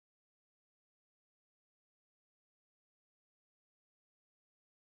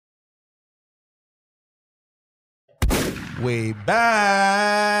We back.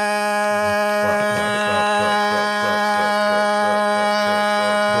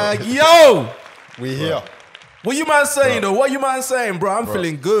 Yo! We here. What you man saying though? What you man saying, bro? I'm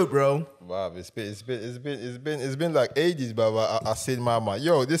feeling good, bro. Wow, it's been like ages, but I said, mama,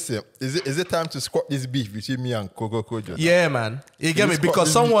 yo, listen, is it time to squat this beef between me and Kojo? Yeah, man. You get me?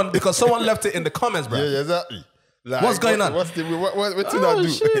 Because someone left it in the comments, bro. Yeah, exactly. Like, what's going on? What did I do?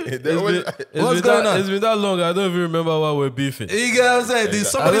 What's going on? It's been that long. I don't even remember why we're beefing. You get what I'm saying?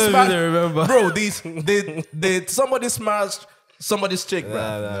 I don't even remember. Bro, somebody smashed somebody's chick, bro.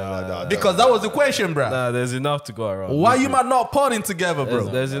 Nah, because that was the question, bro. Nah, there's enough to go around. Why you man not partying together, bro?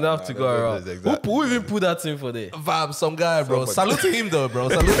 There's enough to go around. Exactly. Who even put that thing for there? Vibe, some guy, bro. Salute to him, though, bro.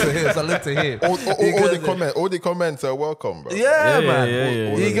 Salute to him. All the comments are welcome, bro. Yeah, man.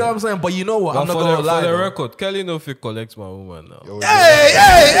 Yeah. You get what I'm saying? But you know what? I'm not going to lie. For the record, Kelly no fit collect my woman now. Hey!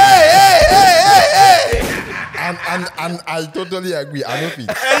 And I totally agree. I know it.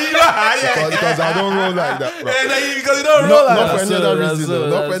 Because I don't roll like that, bro. Because you don't roll like Not that. for any other reason.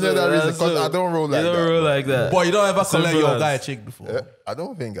 Not for any other reason. Because I don't roll like that. You don't roll like that. Boy, you don't ever collect your guy a chick before. Yeah, I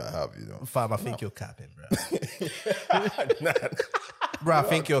don't think I have, Fam, I think you're capping, bro. Bro, I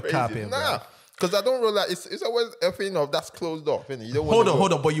think you're capping, bro. Nah. Because I don't roll like it's always a thing of that's closed off, innit? You don't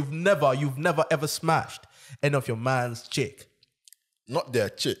Hold on. But you've never ever smashed any of your man's chick. Not their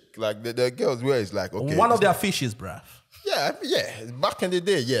chick. Like the girls where it's like, okay. One of their fishes, bruh. Yeah. Back in the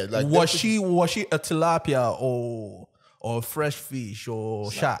day, yeah. Like was she a tilapia or a fresh fish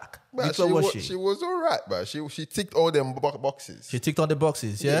or shark? Which one was she? She was all right, but she ticked all them boxes. She ticked all the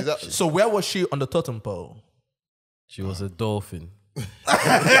boxes, yeah? Exactly. So where was she on the totem pole? She was a dolphin.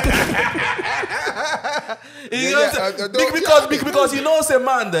 Because you know, say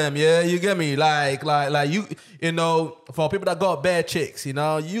man them, yeah, you get me, like you know, for people that got bad chicks, you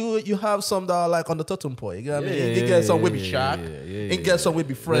know, you have some that are like on the totem pole, you get me, you get some with be shark, you get some with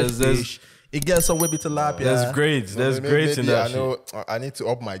be fresh fish. It gets some with tilapia. There's grades. There's grades in that. I know. I need to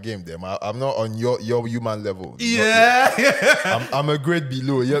up my game, there. I'm not on your human level. Yeah. I'm a grade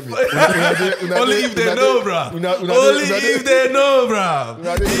below. You get me? Only if they know, bro. Only if they know, bro.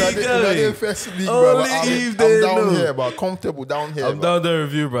 First league, only if they know. I'm down here, but comfortable down here. I'm down there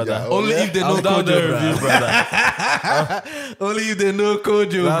with you, brother. Yeah. Only if they know Kojo, brother. Only if they know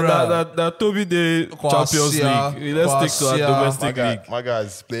Kojo, bro. That Toby the Champions League. Let's stick to our domestic league. My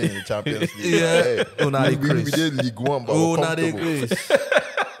guy's playing in the Champions League. Yeah, we did League One, but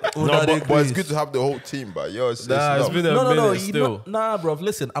but it's good to have the whole team. But it's been a minute still. Nah, bro.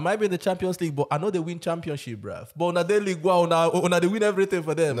 Listen, I might be in the Champions League, but I know they win championship, bro. But on the League One, they win everything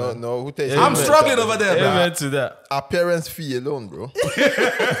for them. No. Who takes? I'm struggling over there, bro. Amen to that. Appearance fee alone, bro.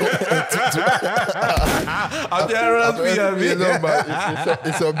 Appearance fee alone, but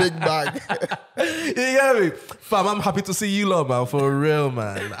it's a big bag. You get me, fam? I'm happy to see you, lot, man. For real,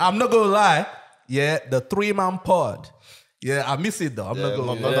 man. I'm not gonna lie. Yeah, the 3-man pod. Yeah, I miss it though. I'm not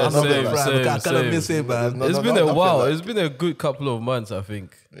gonna lie. I kind of miss it, man. It's been a while. It's been a good couple of months, I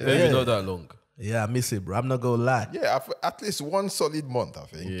think. Maybe not that long. Yeah, I miss it, bro. I'm not gonna lie. Yeah, at least one solid month, I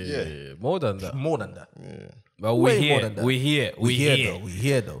think. Yeah. More than that. Yeah. But we're here. We're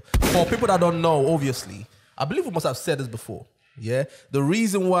here though. For people that don't know, obviously, I believe we must have said this before. Yeah, the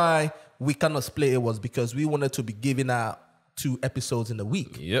reason why we cannot split it was because we wanted to be giving out 2 episodes in a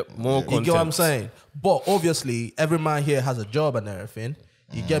week. Yep, more content. You get what I'm saying? But obviously, every man here has a job and everything.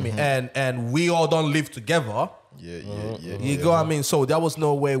 You get me? And we all don't live together. Yeah. You get what I mean? So there was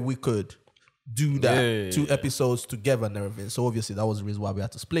no way we could do that 2 episodes together and everything. So obviously, that was the reason why we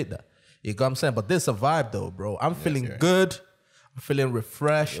had to split that. You get what I'm saying? But this is a vibe though, bro. I'm feeling good. I'm feeling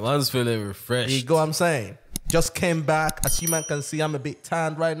refreshed. One's feeling refreshed. You get what I'm saying? Just came back. As you man can see, I'm a bit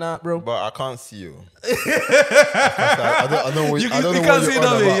tanned right now, bro. But I can't see you. I don't know what you can't see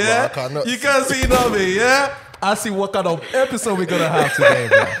nothing, yeah? You can't see nothing, yeah? I see what kind of episode we're going to have today,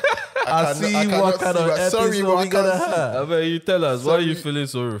 bro. I see what kind of episode we're going to have. I mean, you tell us, why are you feeling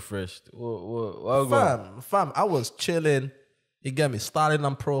so refreshed? Fam, I was chilling. You get me? Starting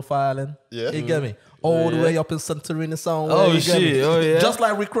on profiling. Yeah. You get me? All the way up in Santorini somewhere. Oh, you shit. Get me? Oh, yeah. Just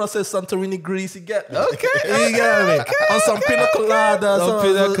like Rick Ross says, Santorini, Greece. You get me? Okay. You get me? Okay. On some pina colada. Some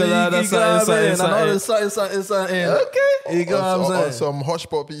pina colada. Something. Okay. You get what I'm saying? On some hush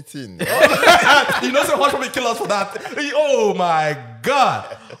puppy thing. You know some hush puppy kill us for that. Oh, my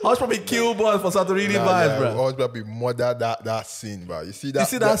God. Hush puppy kill boys for Santorini vibes, bro. Hush puppy murder that scene, bro. You see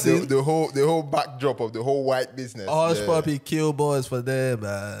that scene? The whole backdrop of the whole white business. Hush puppy kill boys for them,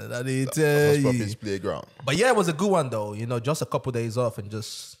 man. I need to tell you. Hush puppy's playground. But yeah, it was a good one though. You know, just a couple days off and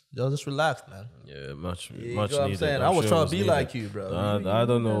just Just relax, man. Yeah, much You much know what I'm needed. saying? I'm I was sure trying it to be needed. like you, bro. I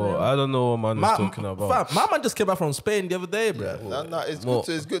don't know. I don't know what man is talking about. Fam, my man just came back from Spain the other day, bro. Nah,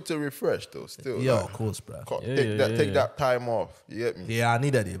 it's good to refresh though. Still, Yo, like, of course, bro. take that time off. You get me? Yeah, I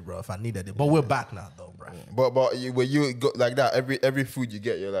needed it, bro. If I needed it, but we're back now, though, bro. But when you go like that, every food you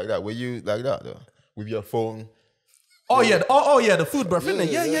get, you're like that. Were you like that though? With your phone? Oh yeah, yeah, the food, bro.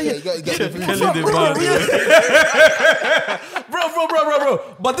 Yeah. You got the food. Kelly the man,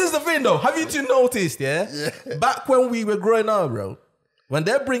 Bro. But this is the thing, though. Have you two noticed, yeah? Back when we were growing up, bro, when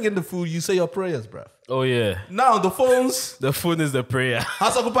they're bringing the food, you say your prayers, bro. Oh yeah. Now the phones The phone is the prayer.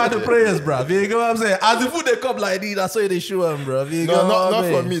 has occupied the prayers, bro. You know what I'm saying? As the food they come like this, that's why they show them, bro. You know No, what I not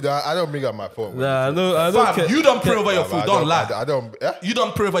mean? for me. Though. I don't bring up my phone. Nah, I don't. Fam, you don't pray over your food. Don't lie. I don't. Yeah? You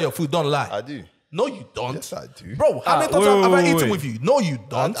don't pray over your food. Don't lie. I do. No, you don't. Yes, I do. Bro, how many times have I eaten with you? No, you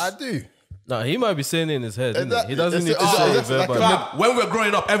don't. I do. Nah, he might be saying it in his head. Isn't he doesn't need to It's- say it it's like verbally. Fam, when we were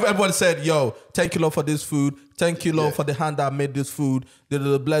growing up, everybody said, yo, thank you, Lord, for this food. Thank you, Lord, for the hand that made this food.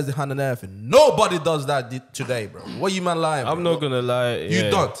 Bless the hand and everything. Nobody does that today, bro. What you man lying, bro? I'm not gonna lie. You yeah.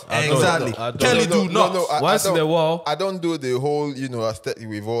 don't. I don't. Exactly. I don't. Kelly do not. Once in a while. I don't do the whole, aesthetic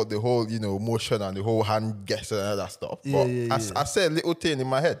with all the whole, motion and the whole hand gesture and all that stuff. But I say a little thing in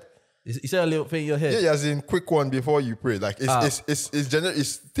my head. You say a little thing in your head? Yeah, as in quick one before you pray. Like it's general.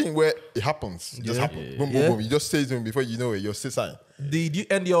 It's thing where it happens. It just happens. Boom, boom, boom. You just say it before you know it. You're still sign. Did you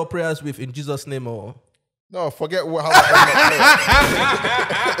end your prayers with in Jesus' name or? No, forget how.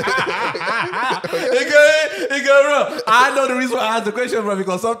 I know the reason why I asked the question, bro,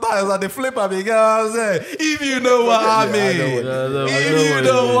 because sometimes at the flip of it, you know what I'm saying? If you know what I mean. If you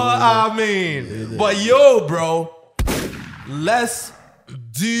know what I mean. But yo, bro, let's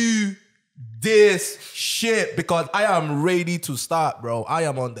do this shit because I am ready to start, bro. I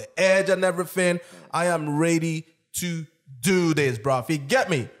am on the edge and everything. I am ready to do this, bro. If you get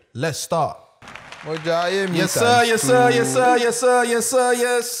me, let's start. Yes, sir. Yes, sir. Yes, sir. Yes, sir. Yes, sir.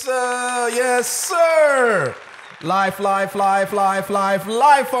 Yes, sir. Yes, sir. Life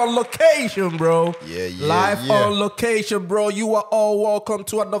on location, bro. Yeah. Life on location, bro. You are all welcome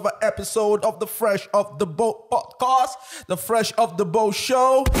to another episode of the Fresh Off the Boat podcast, the Fresh Off the Boat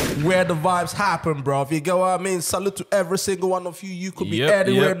show, where the vibes happen, bro. If you get what I mean, salute to every single one of you. You could be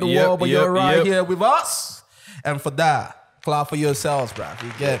anywhere in the world, but you're right here with us. And for that, clap for yourselves, bro.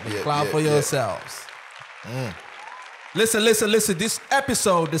 You get me? Clap for yourselves. Listen. This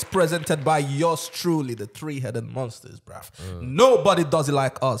episode is presented by yours truly, the three-headed monsters, bruv. Nobody does it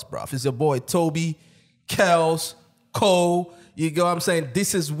like us, bruv. It's your boy Toby, Kelce, Kojo. You know what I'm saying?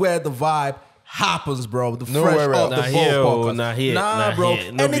 This is where the vibe happens, bro. The Nowhere Fresh Off else. the Nah, Boat here, podcast. nah, here, Nah, nah, bro.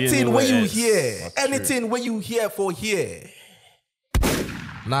 here. No be Anything where you anywhere hear, else. anything where you hear for here.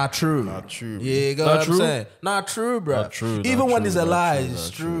 Not true. Yeah, you know Not what true? I'm saying? Not true, bro. Not true, Even not when true, it's a not lie, true, it's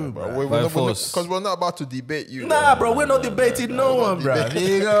not true, bro. Because we're not about to debate you. Nah, bro, we're not debating no one, bro.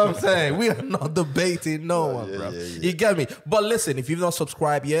 You know what I'm saying? We are not debating no one, bro. You get me? But listen, if you've not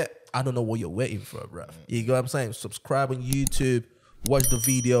subscribed yet, I don't know what you're waiting for, bro. You know what I'm saying? Subscribe on YouTube, watch the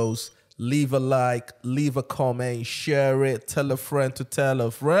videos, leave a like, leave a comment, share it, tell a friend to tell a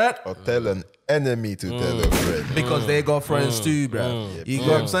friend. Or tell an enemy to tell a friend. Because they got friends too, bro. You know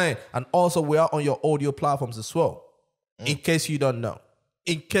what I'm saying? And also, we are on your audio platforms as well. In case you don't know.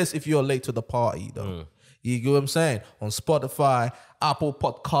 In case if you're late to the party, though. You get what I'm saying? On Spotify, Apple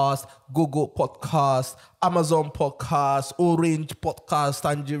Podcast, Google Podcast, Amazon Podcast, Orange Podcast,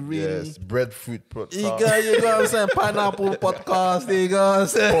 Tangerine. Yes, breadfruit podcast. You know what I'm saying? Pineapple Podcast. You know what I'm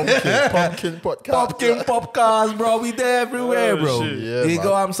saying? Pumpkin podcast. Pumpkin Podcast, bro. We there everywhere, bro. shit. Yeah, You man.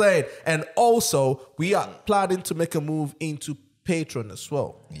 know what I'm saying? And also, we are planning to make a move into Patreon as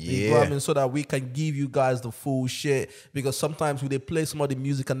well. You know what I mean? So that we can give you guys the full shit. Because sometimes they play some of the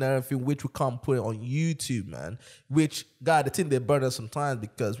music and everything, which we can't put it on YouTube, man. Which, God, I think they burn us sometimes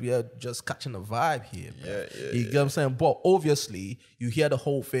because we are just catching a vibe here, man. You get what I'm saying? But obviously, you hear the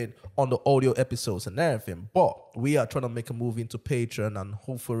whole thing on the audio episodes and everything. But we are trying to make a move into Patreon and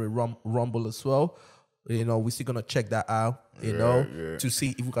hopefully Rumble as well. You know, we're still gonna check that out, you know, to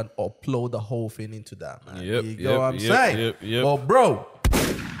see if we can upload the whole thing into that, man. You know what I'm saying? Yep. Well, bro,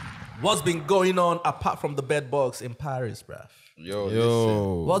 what's been going on apart from the Bedbugs in Paris, bruh?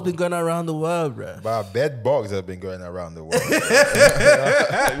 Yo. What's been going on around the world, bruh? But Bedbugs have been going around the world.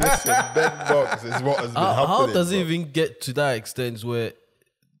 Listen, Bedbugs is what has been happening. How does it bro. even get to that extent where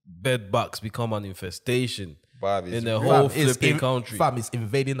bedbugs become an infestation in the whole flipping country? Fam, it's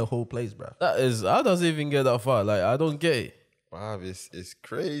invading the whole place, bruh. That is, how does it even get that far? Like, I don't get it. Bruv, it's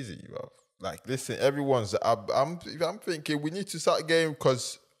crazy, bro. Like, listen, everyone's. I'm thinking we need to start getting,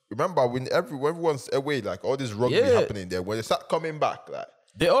 because remember when everyone's away, like all this rugby happening there. When they start coming back, like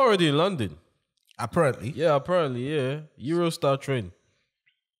They're already in London. Apparently. Yeah, Eurostar train.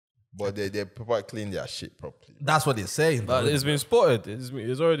 But they probably clean their shit properly. That's what they're saying. But it's been spotted.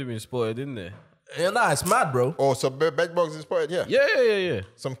 It's already been spotted in there. Yeah, nah, it's mad, bro. Oh, so Bedbugs is spotted, yeah? Yeah.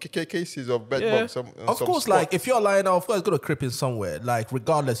 Some cases of Bedbugs. Yeah. Of course, like, if you're lying out, of course, it's going to creep in somewhere. Like,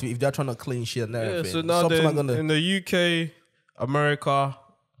 regardless, if they're trying to clean shit and everything. Yeah, so now in the UK, America,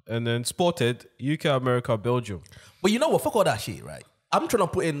 and then spotted, UK, America, Belgium. But you know what? Fuck all that shit, right? I'm trying to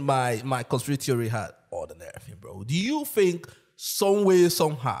put in my conspiracy theory hat on and everything, bro. Do you think some way,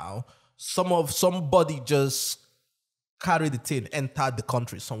 somehow, somebody just carried the thing, entered the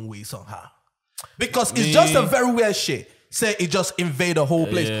country some way, somehow? Because it's just a very weird shit. Say it just invade the whole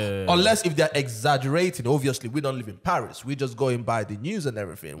place. Yeah. Unless if they're exaggerating. Obviously, we don't live in Paris. We just going by the news and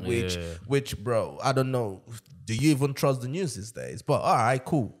everything. Which, bro, I don't know. Do you even trust the news these days? But all right,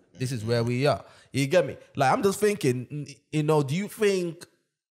 cool. This is where we are. You get me? Like, I'm just thinking, do you think...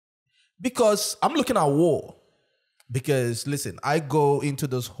 Because I'm looking at war. Because, listen, I go into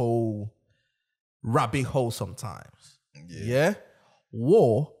this whole rabbit hole sometimes. Yeah?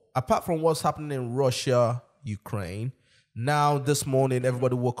 War, apart from what's happening in Russia, Ukraine, now this morning,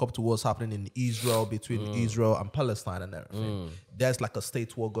 everybody woke up to what's happening in Israel, between Israel and Palestine and everything. There's like a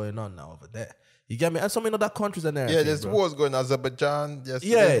state war going on now over there. You get me? And so many other countries and everything. Yeah, there's wars going on. Azerbaijan.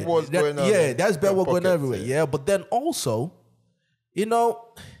 There's wars going on. Yeah, there's bad war going everywhere. Yeah, but then also,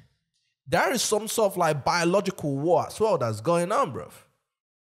 there is some sort of like biological war as well that's going on, bro.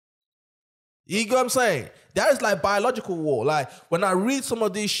 You get what I'm saying? There is like biological war. Like when I read some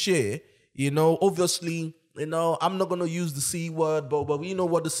of this shit, obviously, I'm not gonna use the C word, but we know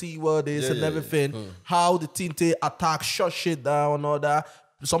what the C word is and everything. How the Tinte attack, shut shit down and all that.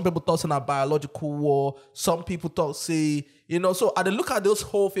 Some people talk about biological war. Some people talk, so I look at this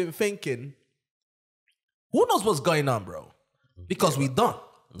whole thing thinking, who knows what's going on, bro? Because we don't.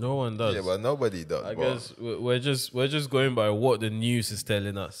 No one does. Yeah, but nobody does. I guess we're just going by what the news is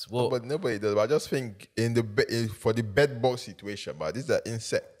telling us. Well, but nobody does. But I just think for the bed bug situation, but these are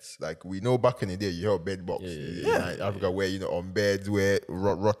insects. Like we know back in the day, you hear bed bugs in Africa where on beds where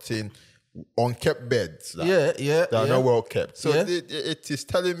rotting, unkept beds. Like, they are not well kept. So it is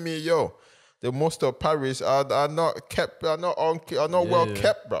telling me, the most of Paris are not kept, are not well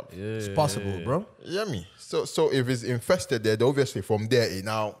kept, bro. It's possible, bro. Yeah, me. So if it's infested there, obviously from there it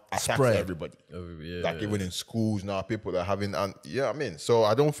now attacks everybody. Even in schools now, people are having, So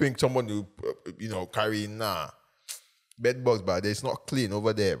I don't think someone will, carry bed bugs, but it's not clean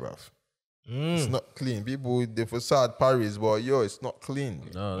over there, bro. It's not clean. People, the facade Paris, but it's not clean.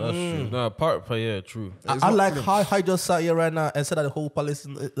 No, that's true. No, true. I like how I just sat here right now and said that the whole palace,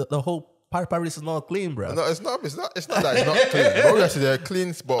 the whole Paris is not clean, bro. No, it's not that it's not clean. Obviously, they're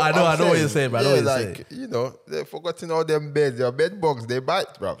clean spots. I know what you're saying, bro. They're forgetting all them beds. Their bed bugs, they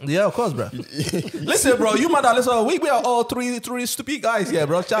bite, bro. Yeah, of course, bro. Listen, bro, you might not listen. We are all three stupid guys here,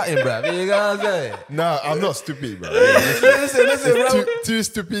 bro, chatting, bro. You know what I'm saying? Nah, I'm not stupid, bro. Listen, bro. Two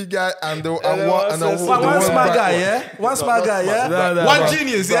stupid guys and one smart guy, yeah? One smart guy, yeah? One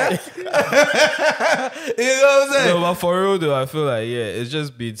genius, yeah? You know what I'm saying? No, but for real though, I feel like it's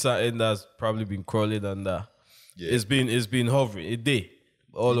just been something that's probably been crawling under. Yeah. It's been hovering a day.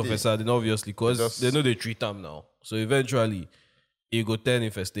 All of a sudden, obviously, because they know they treat them now. So eventually, it go turn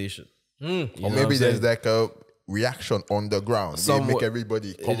infestation. Or maybe there's like a reaction on the ground. They make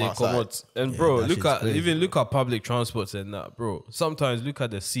everybody come outside. And bro, look at public transports and that, bro. Sometimes look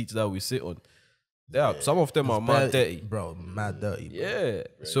at the seats that we sit on. Some of them are mad dirty. Bro, mad dirty. Bro. Yeah.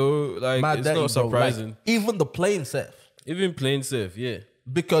 So, like, mad it's dirty, not surprising. Like, even the plane safe. Even plane safe, yeah.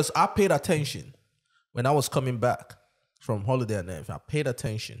 Because I paid attention when I was coming back from holiday and everything. I paid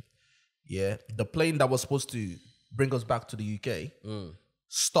attention. Yeah. The plane that was supposed to bring us back to the UK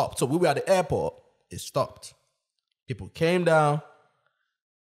stopped. So we were at the airport. It stopped. People came down.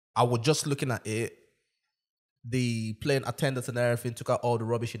 I was just looking at it. The plane attendants and everything took out all the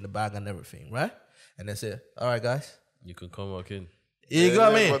rubbish in the bag and everything, right? And they said, all right, guys. You can come back in. You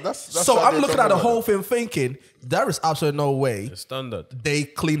know what I mean? So I'm looking at the whole thing thinking, there is absolutely no way it's standard. They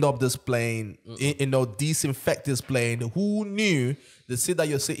cleaned up this plane, disinfect this plane. Who knew the seat that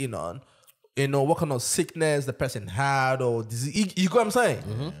you're sitting on, what kind of sickness the person had or disease. You know what I'm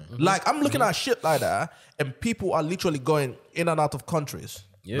saying? Like, I'm looking at shit like that, and people are literally going in and out of countries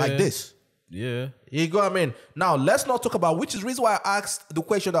like this. Yeah. You know what I mean? Now, let's not talk about, which is the reason why I asked the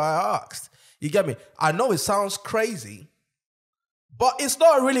question that I asked. You get me? I know it sounds crazy, but it's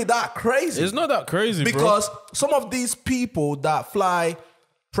not really that crazy. It's not that crazy, because some of these people that fly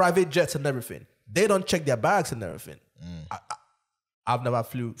private jets and everything, they don't check their bags and everything. I've never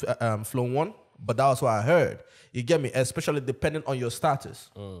flown one, but that was what I heard. You get me? Especially depending on your status.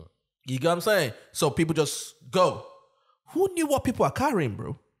 You get what I'm saying? So people just go. Who knew what people are carrying,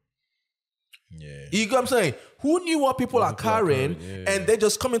 bro? Yeah. You get what I'm saying? Who knew what people are carrying, and they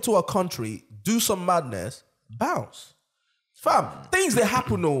just come into a country, do some madness, bounce. Fam, things that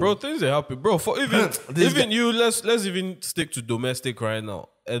happen, no. Bro, things that happen. Bro, for even you, let's even stick to domestic right now.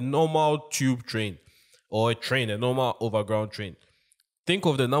 A normal tube train or a normal overground train. Think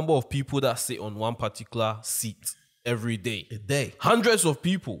of the number of people that sit on one particular seat every day. A day. Hundreds of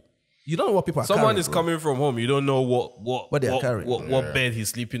people. You don't know what people are carrying. Someone is coming from home. You don't know what they are carrying. What bed he's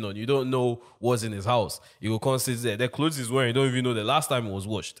sleeping on. You don't know what's in his house. You will consider there. The clothes he's wearing, you don't even know the last time it was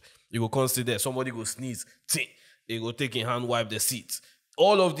washed. You will consider somebody go sneeze. He go take in hand wipe the seats.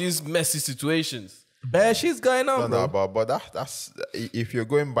 All of these messy situations. Bad shit's going on, bro. But that's if you're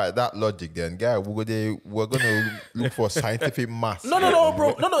going by that logic, then guy, we're gonna look for scientific math. No,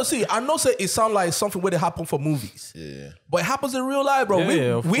 bro. No. See, I know say it sounds like something where they happen for movies. Yeah. But it happens in real life,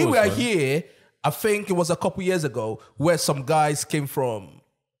 bro. We were here, I think it was a couple years ago, where some guys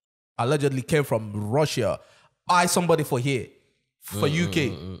allegedly came from Russia, buy somebody for here. For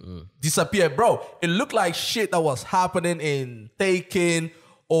UK. Disappeared, bro. It looked like shit that was happening in Taken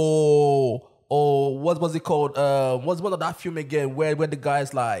or what was it called? What's one of that film again where the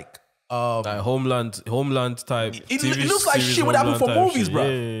guys like Homeland type. It looks like shit would happen for movies, bro.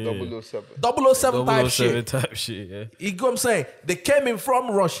 Yeah. 007 type shit. Type shit, yeah. You know what I'm saying? They came in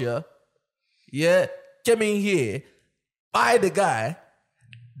from Russia, came in here, buy the guy,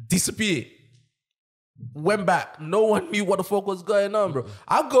 disappeared. Went back. No one knew what the fuck was going on, bro.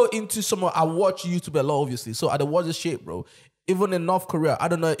 I go into I watch YouTube a lot, obviously. So I watch this shit, bro. Even in North Korea, I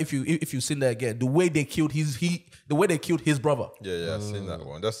don't know if you've seen that again. The way they killed his brother. Yeah, I've seen that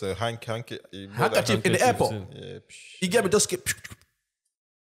one. That's a handkerchief in the airport. Yeah, You get me? Just skip.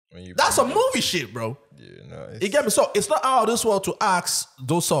 That's a movie shit, bro. Yeah, no. You get me? So it's not out of this world to ask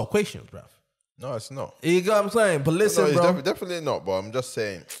those sort of questions, bro. No, it's not. You get what I'm saying? But listen, no, bro. Definitely not. But I'm just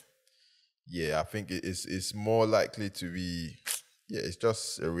saying. Yeah, I think it's more likely to be. Yeah, it's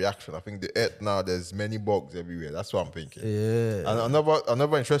just a reaction. I think the earth now, there's many bugs everywhere. That's what I'm thinking. Yeah. And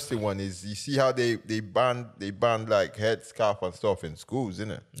another interesting one is you see how they banned like headscarf and stuff in schools,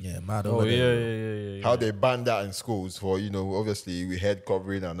 innit? Yeah, mad over there. Yeah. How they banned that in schools for, obviously with head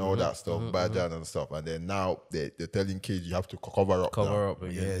covering and all that stuff, badge and stuff. And then now they're telling kids you have to cover up.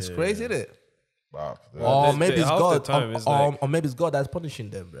 Again. Yeah, it's crazy, isn't it? Wow. Or maybe it's God. Or maybe it's God that's punishing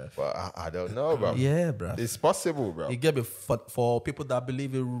them, bro. But I don't know, bro. Yeah, bro. It's possible, bro. You get me? For people that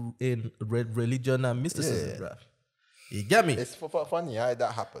believe in religion and mysticism, bro. You get me? It's funny how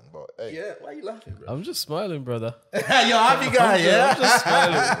that happened, but hey. Yeah, why are you laughing, bro? I'm just smiling, brother. You're a happy guy, yeah? I'm just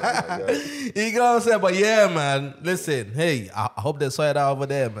smiling. You know what I'm saying? But yeah, man. Listen, hey, I hope they saw it out over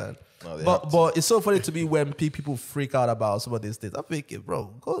there, man. No, but it's so funny to me when people freak out about some of these things. I'm thinking,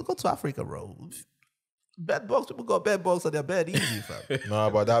 bro, go to Africa, bro. Bedbugs, people got bedbugs on their bed easy, fam. No,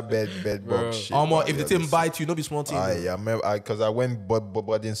 but that bedbug shit. If the thing bite you, no be small thing. I remember, because I went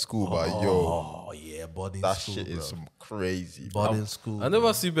boarding school, but Oh yeah, boarding that school. That shit is crazy. Boarding school. I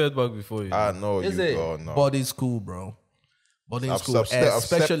never see bedbug before. I know is you it? go. No. Boarding school, bro. Boarding school, I've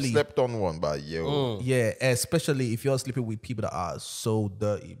especially slept on one, but yeah, especially if you're sleeping with people that are so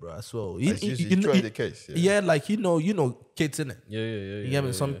dirty, bro. So it's usually the case. Yeah, like you know, kids in it. Yeah. You get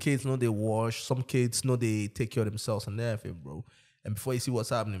me? Some kids know they wash. Some kids know they take care of themselves and everything, bro. And before you see what's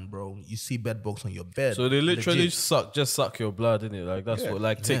happening, bro, you see bed bugs on your bed. So they literally suck your blood, innit? Like that's what,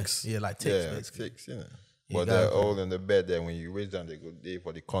 like ticks. Yeah, like ticks, basically. Ticks, yeah. But they're all in the bed there. When you raise them, they go there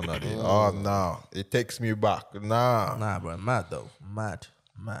for the corner. No, it takes me back. Nah, bro, mad though, mad.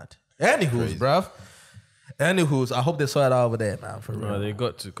 Anywho's, bruv. Anywho's, I hope they saw it over there, man. For real, they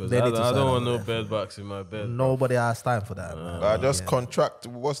got to, because I don't want no bed bugs in my bed. Nobody has time for that, man. I just contract.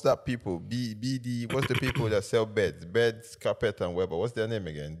 What's that people? BD. What's the people that sell beds, carpet, and whatever? What's their name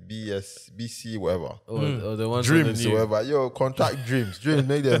again? BC, whatever. Or the ones Dreams, whatever. Yo, contract Dreams. Dreams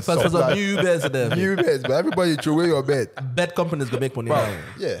make them Because of new beds there. New beds, but everybody throw away your bed. Bed companies gonna make money now.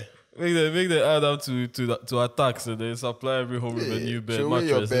 Yeah. Make them add up to attacks, and they supply every home with a new bed. Throw away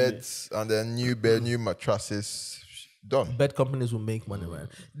your beds and then new bed, new mattresses. Done. Bed companies will make money, right?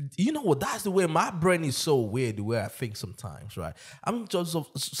 You know what? That's the way my brain is so weird. The way I think sometimes, right? I'm just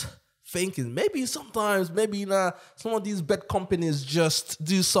thinking maybe not. Some of these bed companies just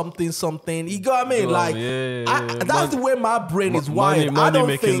do something. You got me? That's the way my brain is wired. I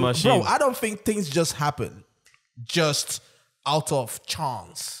don't think things just happen, just out of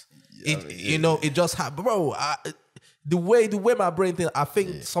chance. It just happened, bro. The way my brain thinks, I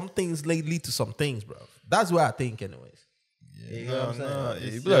think some things lead to some things, bro. That's what I think, anyways. You know what I'm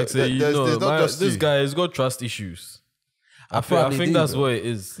saying? It be like say, this guy has got trust issues. I think that's what it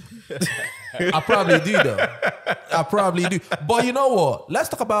is. I probably do though. I probably do. But you know what? Let's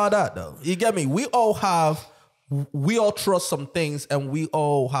talk about that though. You get me? We all trust some things, and we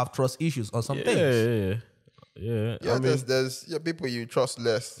all have trust issues on some things. Yeah, I mean, there's people you trust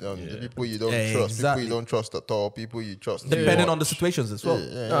less, people you don't trust, people you don't trust at all, people you trust depending on the situations as well.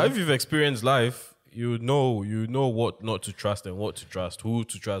 Now, if you've experienced life, you know what not to trust and what to trust, who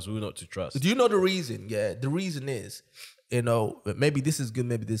to trust, who not to trust. Do you know the reason? Yeah, the reason is, maybe this is good,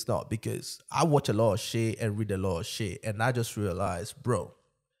 maybe this not, because I watch a lot of shit and read a lot of shit, and I just realized, bro,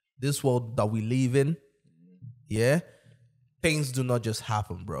 this world that we live in, things do not just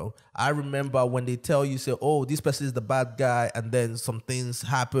happen, bro. I remember when they tell you, say, oh, this person is the bad guy, and then some things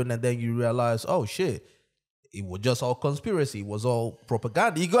happen, and then you realize, oh, shit, it was just all conspiracy. It was all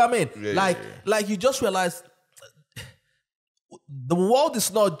propaganda. You know what I mean? Like you just realize the world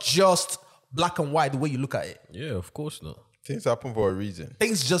is not just black and white the way you look at it. Yeah, of course not. Things happen for a reason.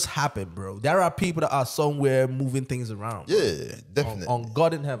 Things just happen, bro. There are people that are somewhere moving things around. Yeah, definitely. On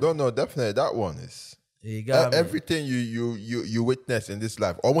God in heaven. No, definitely. That one is. Everything you witness in this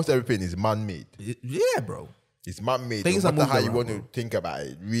life, almost everything is man-made. Yeah, bro. It's man-made. Things no matter how around, you want to think about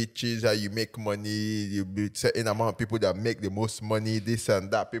it. Riches, how you make money, you be certain amount of people that make the most money, this and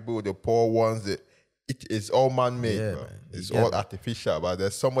that, people, the poor ones, it is all man-made, bro. Man. It's all artificial, but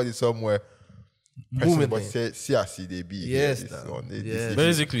there's somebody somewhere moving they be. Yes,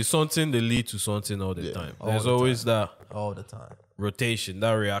 basically something they lead to something all the time. There's always that all the time rotation,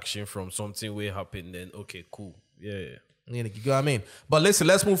 that reaction from something will happen, then okay, cool. Yeah. You know what I mean? But listen,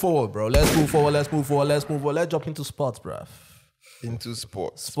 let's move forward, bro. Let's move forward. Let's jump into sports, bro. Into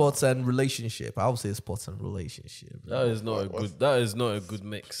sports. Sports and relationship. I would say sports and relationship. That is not a good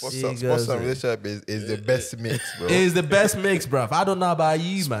mix. Sports and relationship is the best mix, bro. It is the best mix, bro. I don't know about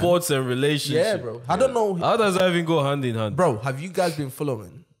you, man. Sports and relationship. Yeah, bro. I don't know. How does that even go hand in hand? Bro, have you guys been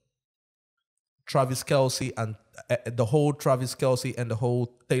following Travis Kelce and the whole Travis Kelce and the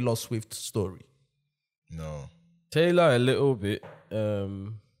whole Taylor Swift story? No. Taylor a little bit.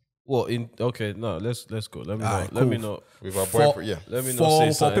 Let's go. Let me know. Cool. Let me know. With our boyfriend, yeah. Let me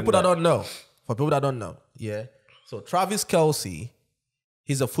know. For people that don't know, yeah. So Travis Kelce,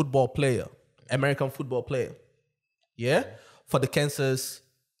 he's a football player, American football player, yeah, for the Kansas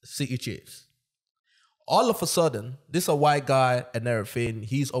City Chiefs. All of a sudden, this is a white guy and everything.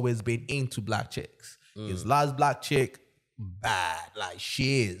 He's always been into black chicks. His last black chick, bad, like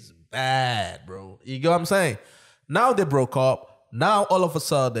she is bad, bro. You get what I'm saying? Now they broke up. Now all of a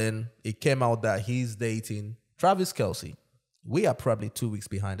sudden it came out that he's dating Travis Kelce. We are probably 2 weeks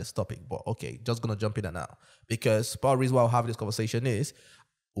behind this topic, but okay, just gonna jump in and now because part of the reason why I'll have this conversation is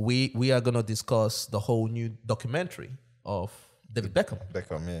we are gonna discuss the whole new documentary of David Beckham.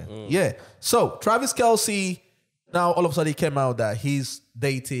 Yeah. So Travis Kelce, now all of a sudden it came out that he's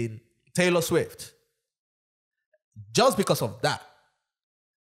dating Taylor Swift. Just because of that,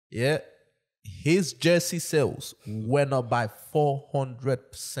 yeah, his jersey sales went up by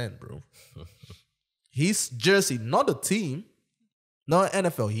 400%, bro. His jersey, not the team, not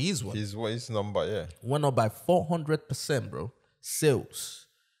NFL, his one. His number, yeah. Went up by 400%, bro. Sales.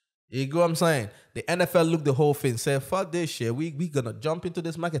 You get what I'm saying? The NFL looked the whole thing, said, fuck this shit. We gonna jump into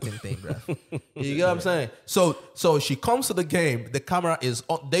this marketing thing, bro. You get what I'm saying? So she comes to the game, the camera is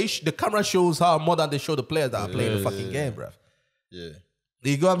on, the camera shows her more than they show the players that are playing the fucking game, bro. Yeah.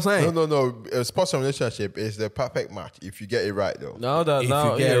 You get what I'm saying? No. A sports and relationship is the perfect match if you get it right, though. If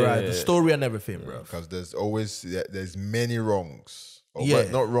you get it right, the story and everything, bro. Because there's many wrongs. Well,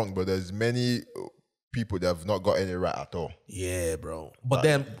 not wrong, but there's many people that have not gotten it right at all. Yeah, bro. But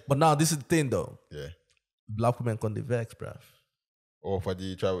now this is the thing, though. Yeah. Black women can the vex, bro. Oh, for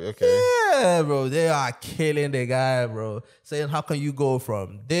the travel, okay. Yeah, bro. They are killing the guy, bro. Saying, how can you go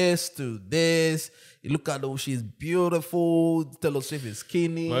from this to this? You look at her, she's beautiful. Taylor Swift is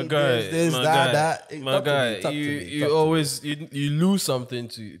skinny. My guy, you lose something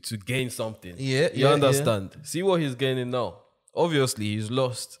to gain something. Yeah, you understand. Yeah. See what he's gaining now. Obviously, he's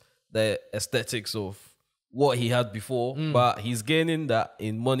lost the aesthetics of what he had before, but he's gaining that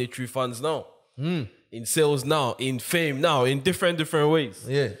in monetary funds now, in sales now, in fame now, in different ways.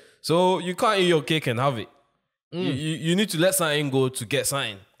 Yeah. So you can't eat your cake and have it. You need to let something go to get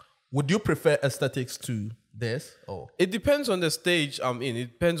something. Would you prefer aesthetics to this? Or it depends on the stage I'm in.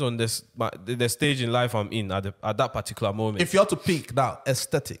 It depends on the stage in life I'm in at that particular moment. If you have to pick now,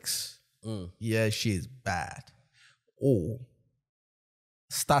 aesthetics. Yeah, she is bad. Or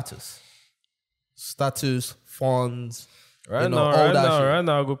status, funds. Right now,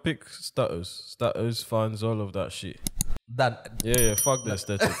 I'll go pick status, funds, all of that shit. Yeah, fuck the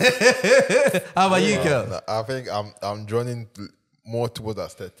aesthetic. How about you, Kel? Nah, I think I'm drawn more towards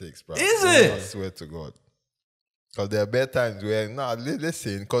aesthetics, bro. Is it? I swear to God. Because there are bad times where,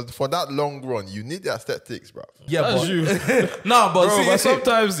 listen, because for that long run, you need the aesthetics, bro. Yeah, That's but you. no, but Bro, see, but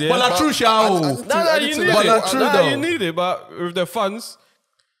sometimes, yeah. But la true, shao. Nah, you need But it. not true, Nah, though. you need it. But with the funds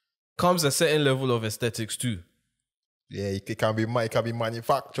comes a certain level of aesthetics too. Yeah, it can be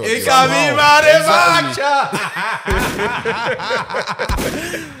manufactured. It yeah. can be manufactured.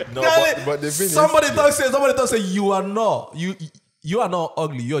 No, but the thing somebody is, thought say you are not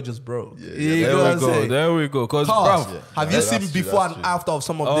ugly. You're just broke. You know what I'm saying? There we go. Because, Cause, bro, have you that's seen true, before that's and true. after of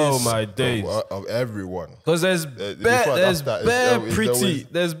some of oh this? my days. of everyone. Because there's after,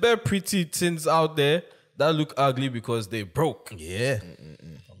 bare pretty things out there that look ugly because they broke. Yeah.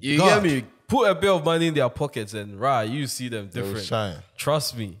 You God. get me? Put a bit of money in their pockets and you see them They will different. shine.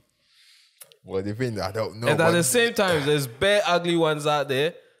 Trust me. Well, the thing I don't know. And at but the same time, there's bare ugly ones out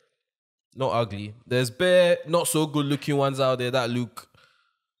there. Not ugly. There's bare not so good looking ones out there that look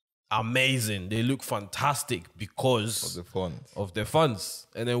amazing. They look fantastic because of the funds.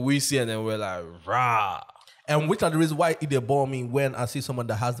 And then we see and then we're like, rah. And which are the reasons why they bore me when I see someone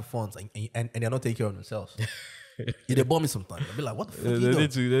that has the funds and they're not taking care of themselves. They bore me sometimes. I'll be like, what the fuck you doing?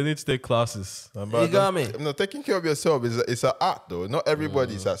 They need to take classes. You got me? No, taking care of yourself is an art, though. Not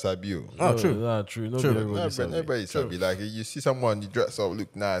everybody is at Sabu. Oh, true. Nah, true. Not True. Everybody's Sabu. Like, you see someone, you dress up,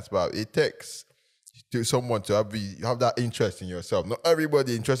 look nice, but it takes to someone to have that interest in yourself. Not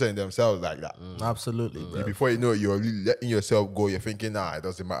everybody interested in themselves like that. Absolutely, bro. Before you know it, you're letting yourself go. You're thinking, nah, it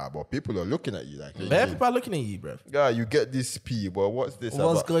doesn't matter. But people are looking at you like, Bad people are looking at you, bro. yeah, you get this P, but what's this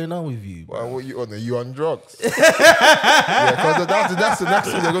What's about? going on with you, bro? Well, what you on? You on drugs? Yeah, because that's the next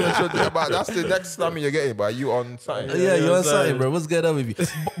thing they're going to show you about. That's the next time you're getting, but you on sign. Yeah, you're on something, bro. What's going on with you?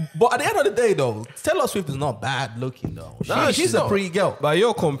 but at the end of the day, though, Taylor Swift is not bad looking, though. She's a not. pretty girl. But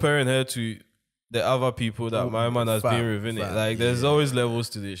you're comparing her to the other people that my man has been with, innit? Like, there's always levels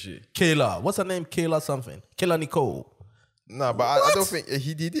to this shit. Kayla. What's her name? Kayla something. Kayla Nicole. Nah, but I don't think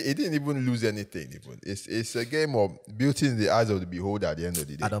he didn't even lose anything. Even it's a game of beauty in the eyes of the beholder at the end of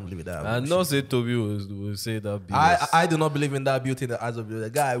the day. I don't believe in that. I know say Toby will say that. I do not believe in that beauty in the eyes of the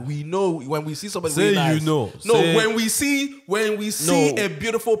guy. We know when we see somebody Say really nice. you know. No, Say- when we see No. a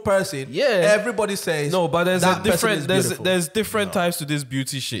beautiful person, Yeah. everybody says No, but there's that a different person is beautiful. there's different types to this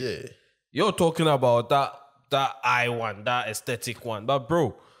beauty shit. Yeah. You're talking about that eye one, that aesthetic one. But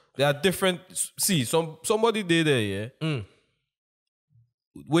bro, there are different. See, somebody did there, yeah.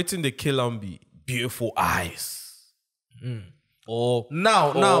 Waiting the kill and be beautiful eyes. Or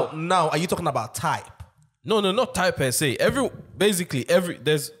Now, are you talking about type? no, not type per se.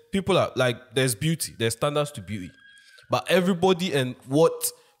 There's people are like there's beauty, there's standards to beauty, but everybody and what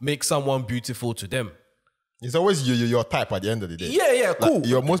makes someone beautiful to them. It's always your type at the end of the day. Yeah, cool. Like,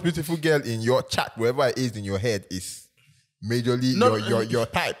 your most beautiful girl in your chat, wherever it is in your head, is majorly your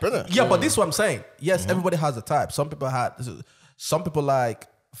type, innit? Yeah, but this is what I'm saying. Yes, everybody has a type. Some people like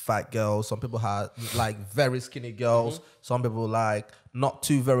fat girls. Some people like very skinny girls. Some people like not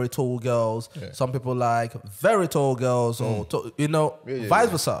too very tall girls. Yeah. Some people like very tall girls, or vice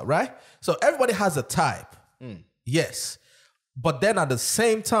versa, right? So everybody has a type. Yes, but then at the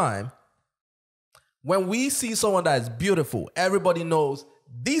same time, when we see someone that is beautiful, everybody knows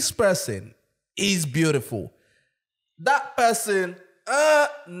this person is beautiful. That person,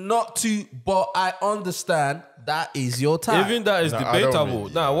 not too, but I understand that is your type. Even that is Nah, I don't debatable.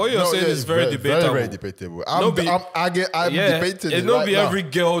 really- Nah, what you're saying yeah, is very debatable. Very debatable. No be- I'm debating it it not right be now. every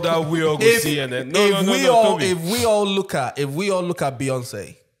girl that we all go see and then Toby. if we all look at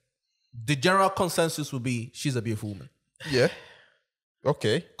Beyonce, the general consensus will be she's a beautiful woman. Yeah.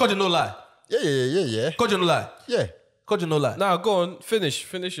 Okay. Kojo no lie. Yeah. Kojo no lie. Yeah. Kojo no lie. Now go on, finish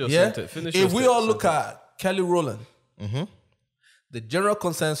your Yeah. sentence. Finish If your we all sentence. look at Kelly Rowland, the general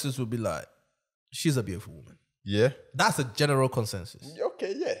consensus will be like she's a beautiful woman. Yeah. That's a general consensus.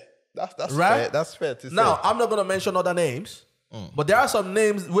 Okay, yeah. That's Right? fair. That's fair to say. Now, I'm not gonna mention other names, but there are some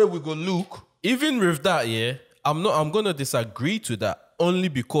names where we go look. Even with that, yeah, I'm gonna disagree to that only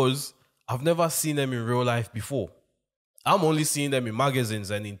because I've never seen them in real life before. I'm only seeing them in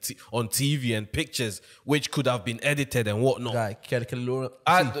magazines and on TV and pictures, which could have been edited and whatnot. Guy, Kelly Rowland.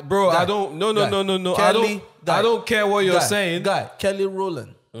 I don't. No. Kelly, I don't care what you're saying. Guy, Kelly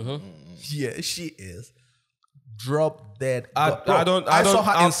Rowland. Yeah, she is drop dead. I saw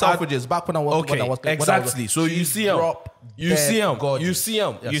her in Selfridges back when I was. Okay, when I was exactly. So you see him. You see him. Gorgeous. You see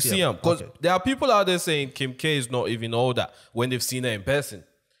him. Because there are people out there saying Kim K is not even all that when they've seen her in person.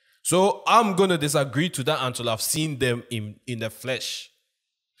 So I'm gonna disagree to that until I've seen them in the flesh.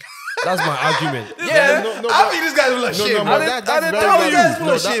 That's my argument. Yeah, no, I think this guy's full of shit, no, bro. but that's I very tell you guys valid. full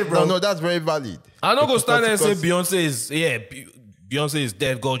of shit, bro. No, that's very valid. I'm not gonna stand there and say Because- Beyonce is Beyonce is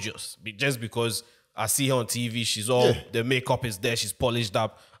dead gorgeous just because I see her on TV. She's all the makeup is there. She's polished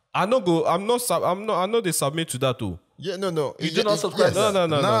up. I know they submit to that too. Yeah, no. You do not subscribe.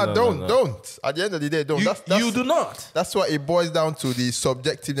 No. Don't. At the end of the day, don't. You do not. That's why it boils down to the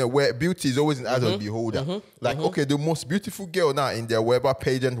subjectiveness where beauty is always an eye of the beholder. Okay, the most beautiful girl now in their whatever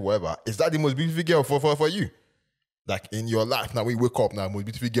pageant, whatever, is that the most beautiful girl for you? Like in your life, now we wake up now, most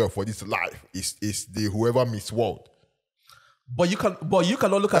beautiful girl for this life is the whoever Miss World. But you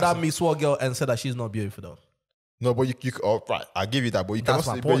cannot look at that Miss World girl and say that she's not beautiful though. No, but you right, I give you that, but you That's cannot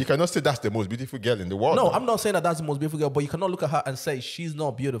my say, but point. you cannot say that's the most beautiful girl in the world. No, though. I'm not saying that that's the most beautiful girl, but you cannot look at her and say she's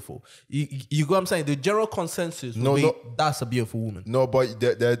not beautiful. You go what I'm saying? The general consensus will be that's a beautiful woman. No, but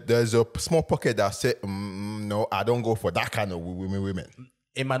there's a small pocket that say, no, I don't go for that kind of women.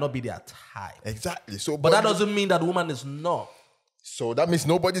 It might not be their type. Exactly. So, But that doesn't mean that the woman is not. So that means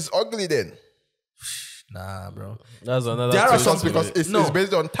nobody's ugly then. Nah, bro. That's another. There are twist some to Because it. it's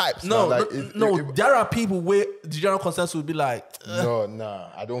based on types. No, now. there are people where the general consensus would be like, No,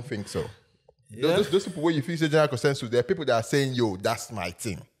 I don't think so. Those people where you feel the general consensus, there are people that are saying, yo, that's my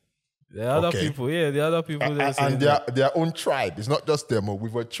thing. The other Okay. people, the other people that say And their own tribe. It's not just them,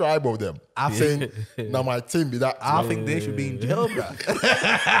 with a tribe of them. I'm saying, now my team be that. I think they should be in jail, bro.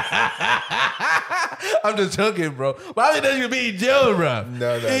 I'm just joking, bro. But I think they should be in jail, bro.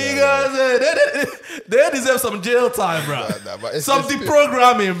 No. You guys, they deserve some jail time, bro. No, but it's- Some it's-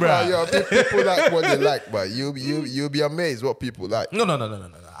 deprogramming, bro. People like what they like, but you'll be amazed what people like. No.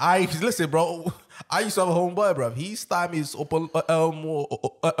 Listen, bro. I used to have a homeboy, bro. His style is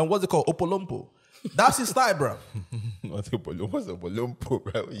what's it called? Opolompo. That's his style, bro. What's a bolompo,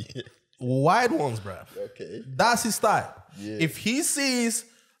 bro? Yeah. Wide ones, bro. Okay. That's his style. Yeah. If he sees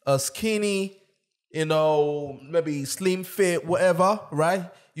a skinny, maybe slim fit, whatever, right?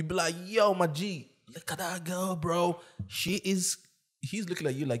 You'd be like, yo, my G, look at that girl, bro. He's looking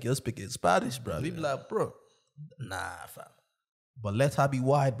at you like you're speaking Spanish, bro. You'd be like, bro, nah, fam. But let her be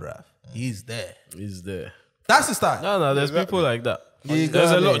wide, bro. He's there. He's there. That's his style. No, there's people like that. You There's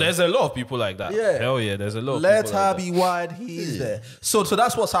got a lot. it. There's a lot of people like that. Yeah. Hell yeah, there's a lot. Let of people her like be wide. He's there. So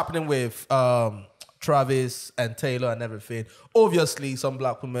that's what's happening with Travis and Taylor and everything. Obviously, some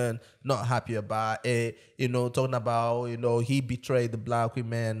black women not happy about it. Talking about he betrayed the black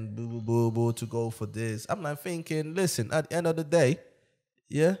women, boo to go for this. I'm not thinking. Listen, at the end of the day,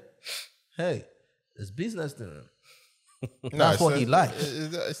 yeah, hey, it's business to him. That's what he likes.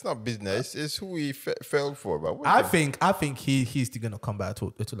 It's not business. It's who he fell for. But I think he's still gonna come back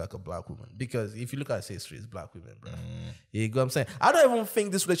to like a black woman, because if you look at his history, it's black women, bro. You know what I'm saying? I don't even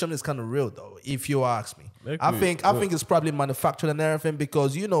think this relationship is kind of real though. If you ask me, I think it's probably manufactured and everything,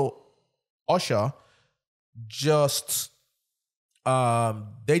 because Usher just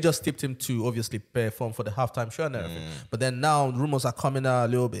they just tipped him to obviously perform for the halftime show and everything. But then now rumors are coming out a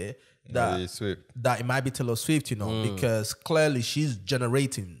little bit that it might be Taylor Swift, because clearly she's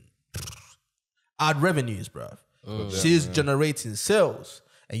generating ad revenues, bro. She's generating sales.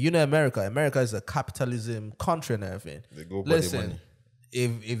 And America is a capitalism country and everything. They go by the Listen, money.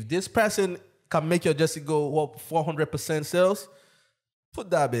 if this person can make your Jesse go up 400% sales, put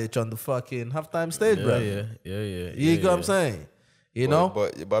that bitch on the fucking halftime stage, bro. Yeah. You know what I'm saying?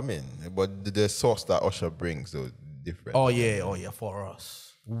 But I mean, the sauce that Usher brings though different. Oh yeah, for us.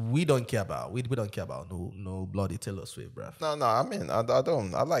 We don't care about no bloody Taylor Swift, bruv. No. I mean, I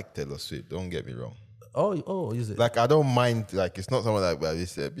don't. I like Taylor Swift. Don't get me wrong. Oh, is it? Like I don't mind. Like it's not someone like you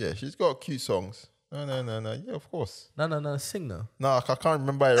said. Yeah, she's got cute songs. No. Yeah, of course. No, sing now. No, I can't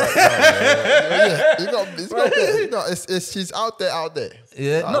remember it right now. It's she's out there.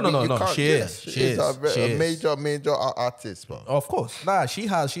 Yeah, I mean, you no. can't- She yeah, is. She's a major artist, bro. Of course. Nah, she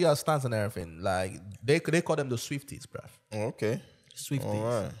has stance and everything. Like they call them the Swifties, bruv. Okay. Swifties.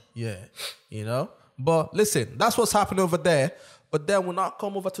 All right. Yeah. But listen, that's what's happening over there. But then we'll not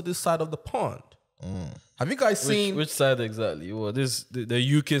come over to this side of the pond. Have you guys seen Which side exactly? Well,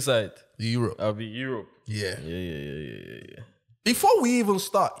 the UK side. Europe? I'll be Europe. Yeah. Yeah. Before we even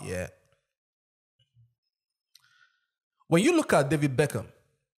start, when you look at David Beckham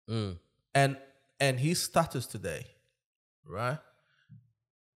and his status today, right?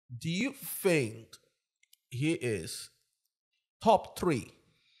 Do you think he is top 3,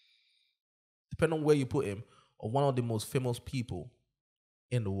 depending on where you put him, of one of the most famous people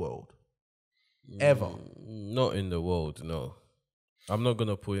in the world ever? Not in the world, no. I'm not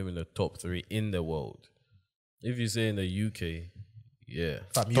gonna put him in the top 3 in the world. If you say in the UK, Yeah.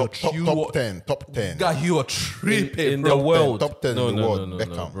 Fam, Top 10. God, you are tripping, In bro. the world. Top 10 no, in the no, world. no, no,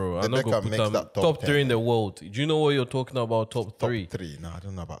 Beckham. no, bro. The I'm not Beckham gonna put makes them that top 10. 3 in the world. Do you know what you're talking about? Top 3? Top 3. No, I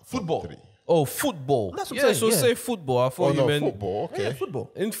don't know about Football. top 3. Oh, football. That's what yeah, I'm so saying, say football. I thought Oh, you no, meant football. Okay. Yeah,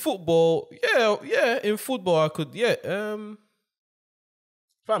 football. in football. Yeah. In football, I could. Yeah.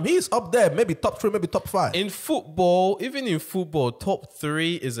 Fam, he's up there. Maybe top 3, maybe top 5. In football, even in football, top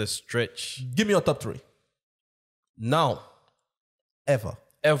 3 is a stretch. Give me your top 3. Now, Ever.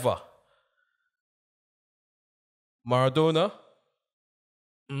 Maradona,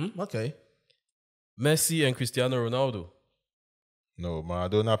 Okay. Messi, and Cristiano Ronaldo. No,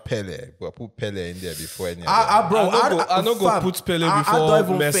 Maradona, Pele. But put Pele in there before any Bro, I don't go fam, put Pele I before don't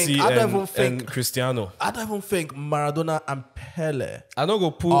even Messi think, I don't even think, and Cristiano. I don't even think Maradona and Pele I don't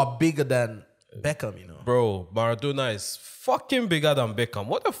go put are bigger than Beckham, you know. bro. Maradona is fucking bigger than Beckham.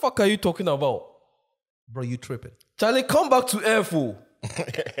 What the fuck are you talking about? Bro, you tripping. Charlie, come back to F. Fool.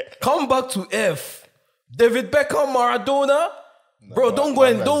 Come back to F. David Beckham, Maradona. Bro, don't go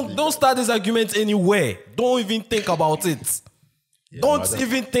and don't start this argument anywhere. Don't even think about it. Don't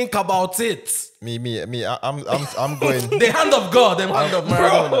even think about it. I'm going. The hand of God, the hand of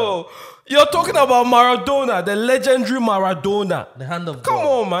Maradona. Bro, you're talking about Maradona, the legendary Maradona. The hand of Come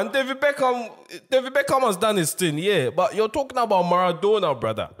God. on, man. David Beckham has done his thing, yeah. But you're talking about Maradona,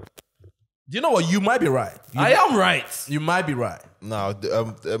 brother. You know what? You might be right. I am right. You might be right. Now,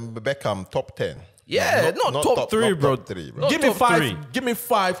 Beckham, top 10. Yeah, not top 3, bro. Top 3, bro. Not Give me top 5. 3. Give me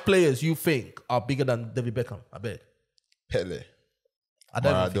 5 players you think are bigger than David Beckham. I bet. Pele, I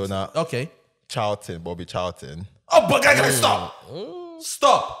don't even think Maradona, so. Okay. Charlton, Bobby Charlton. Oh, but guys,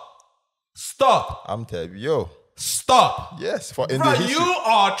 stop. I'm telling you, Stop. yes, for in Bro, the history, you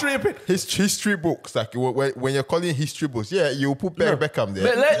are tripping. history books, like when you're calling history books, yeah, you put Beckham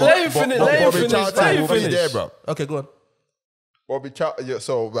there. Let you finish. Bobby Charlton will be there, bro. Okay, go on. Bobby Charlton. Yeah,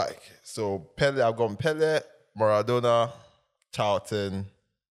 so Pele, I've gone Pele, Maradona, Charlton.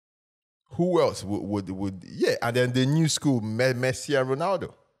 Who else would yeah? And then the new school, Messi and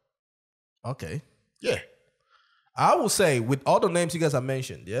Ronaldo. Okay. Yeah. I will say, with all the names you guys have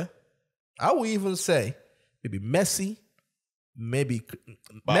mentioned, yeah, I will even say maybe Messi, maybe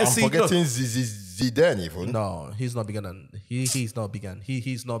But Messi. I'm forgetting Zidane even. No, he's not bigger than he's not bigger.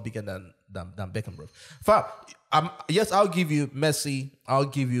 He's not bigger than Beckham, bro. Fam, yes, I'll give you Messi. I'll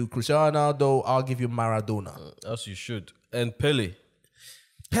give you Cristiano Ronaldo. I'll give you Maradona. As you should. And Pele.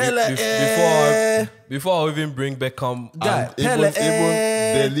 Pele. Before I even bring Beckham, Guy, Even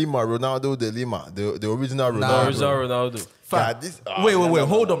Pele. Ronaldo De Lima, the original Ronaldo. Ronaldo. Fam, wait.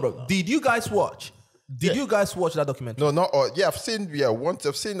 Hold on, bro. Did you guys watch? Did you guys watch that documentary? No, not all. Yeah, I've seen. Yeah, once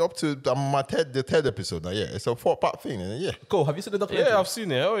I've seen up to the third episode. Now, yeah, it's a 4-part thing. Yeah, Cool. Have you seen the documentary? Yeah, I've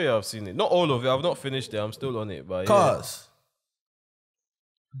seen it. Oh yeah, I've seen it. Not all of it. I've not finished it. I'm still on it. But yeah. Cause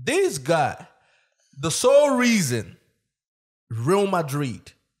this guy, the sole reason Real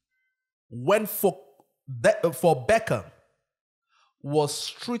Madrid went for Beckham was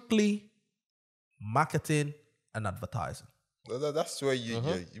strictly marketing and advertising. that's where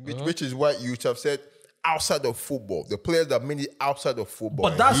which is what you have said. Outside of football, the players that made it outside of football.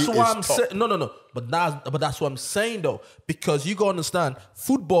 But that's what I'm saying. No. But that's what I'm saying though, because you gotta understand,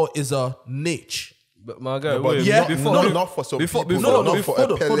 football is a niche. But my guy, But wait, yeah, not for some people. Not for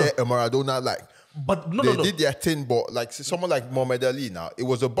a Pele, a Maradona. Like, But they did their thing, but like someone like Muhammad Ali now, it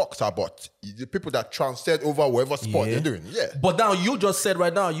was a boxer, but the people that transcend over whatever sport they're doing. Yeah. But now you just said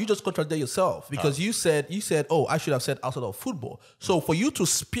right now, you just contradict yourself because you said, oh, I should have said outside of football. So for you to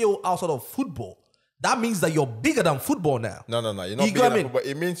spill outside of football, that means that you're bigger than football now. No. You're not bigger than football.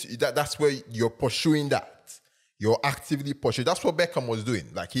 It means that's where you're pursuing that. You're actively pursuing. That's what Beckham was doing.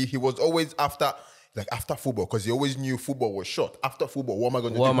 Like he was always after football, because he always knew football was short. After football, what am I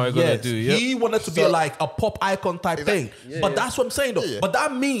going to do? What am I going to do? Yep. He wanted to be like a pop icon type thing. But that's what I'm saying though. Yeah. But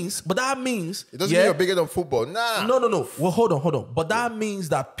that means it doesn't mean you're bigger than football. Nah. No. Well, hold on. But that means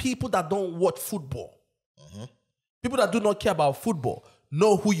that people that don't watch football, people that do not care about football,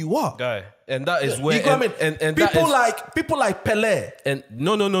 know who you are. Guy. And that is where You know what I mean? and people like Pele. And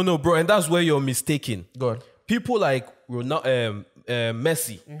no, bro. And that's where you're mistaken. Go on. People like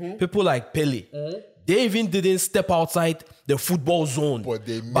Messi, people like Pele, they even didn't step outside the football zone. But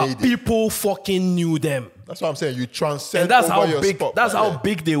they made it. People fucking knew them. That's what I'm saying. You transcend And that's over how your big. sport. That's how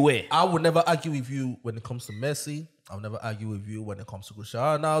big they were. I would never argue with you when it comes to Messi. I would never argue with you when it comes to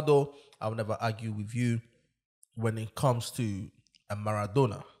Cristiano Ronaldo. I would never argue with you when it comes to a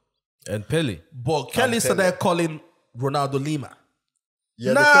Maradona. And Pele. But Kelly started calling Ronaldo Lima.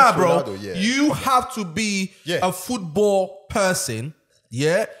 Yeah, Nah, bro. Ronaldo, yeah. You have to be a football person,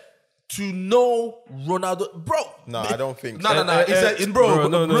 to know Ronaldo, bro. No, I don't think. No. So. It's bro.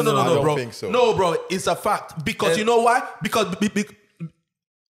 No, I bro. don't think so. No, bro. It's a fact because you know why? Because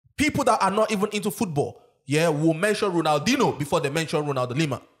people that are not even into football, will mention Ronaldinho before they mention Ronaldo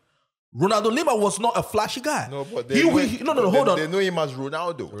Lima. Ronaldo Lima was not a flashy guy. No, but hold on. They know him as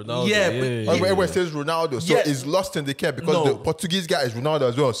Ronaldo. Everyone says Ronaldo, so it's lost in the care because the Portuguese guy is Ronaldo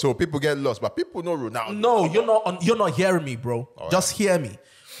as well. So people get lost, but people know Ronaldo. No, you're not hearing me, bro. Just hear me.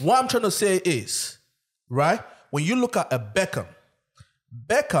 What I'm trying to say is, right? When you look at a Beckham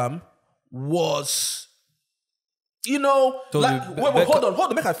was, hold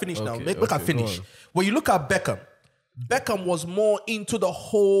on, make I finish now. Make I finish. When you look at Beckham was more into the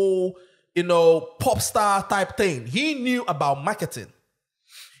whole, pop star type thing. He knew about marketing.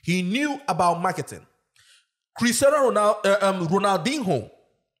 Cristiano Ronaldinho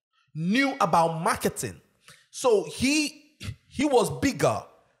knew about marketing. So he was bigger.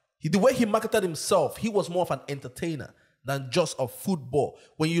 The way he marketed himself, he was more of an entertainer than just a football.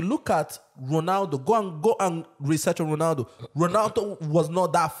 When you look at Ronaldo, go and research on Ronaldo. Ronaldo was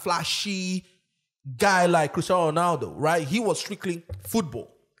not that flashy guy like Cristiano Ronaldo, right? He was strictly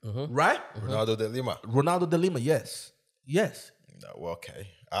football, right? Ronaldo de Lima, yes. No, well, okay.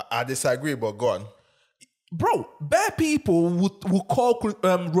 I disagree, but go on. Bro, bad people would call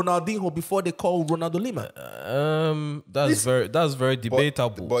Ronaldinho before they call Ronaldo Lima. That's very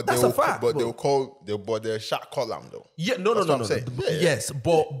debatable. But that's a fact. But they'll shot call him though. Yeah, no. Yes,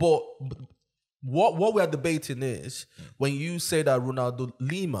 but what we are debating is when you say that Ronaldo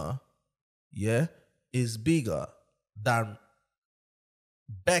Lima, is bigger than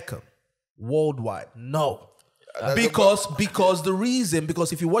Beckham worldwide. No, because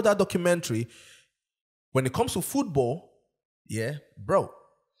if you watch that documentary. When it comes to football, bro,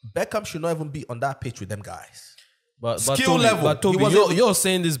 Beckham should not even be on that pitch with them guys. But skill level. But Toby, you're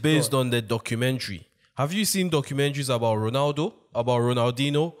saying this based on the documentary. Have you seen documentaries about Ronaldo, about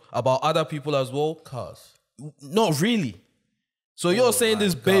Ronaldinho, about other people as well? Not really. So you're saying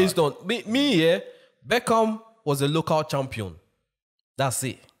this based on me, Beckham was a local champion. That's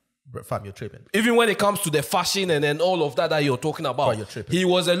it. Bro, fam, you're tripping. Even when it comes to the fashion and then all of that you're talking about, you're tripping. He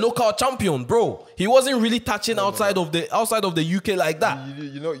was a local champion, bro. He wasn't really touching outside of the UK like that.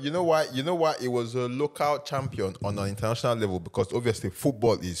 You know why it was a local champion on an international level, because obviously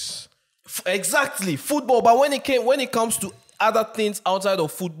football is exactly football. But when it comes to other things outside of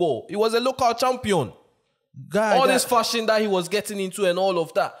football, he was a local champion. This fashion that he was getting into and all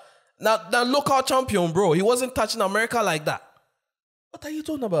of that. Now that local champion, bro, he wasn't touching America like that. What are you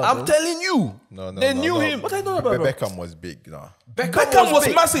talking about? I'm telling you. They knew him. What are you talking about, bro? Beckham was big, Beckham was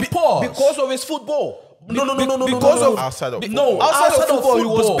massive. Because of his football. No. Outside of football, he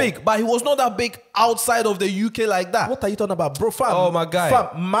was big, but he was not that big outside of the UK like that. What are you talking about, bro? Fam, oh my guy.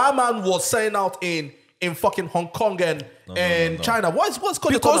 Fam, my man was selling out in fucking Hong Kong and China. What's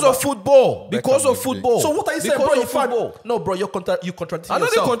because of football? Because of football. So what are you saying, bro? Football. No, bro, you contradict yourself. I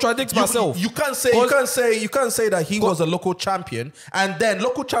don't contradict myself. You can't say that he was a local champion, and then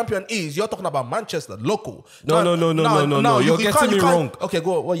local champion you're talking about Manchester local. No. You're getting me wrong. Okay,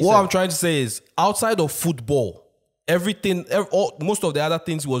 go. What I'm trying to say is outside of football, most of the other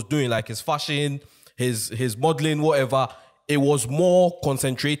things he was doing, like his fashion, his modeling, whatever. It was more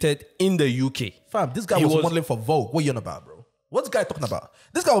concentrated in the UK. Fam, this guy was modeling for Vogue. What are you on about, bro? What's this guy talking about?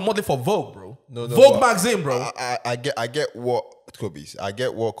 This guy was modeling for Vogue, bro. No, Vogue magazine, bro. I get what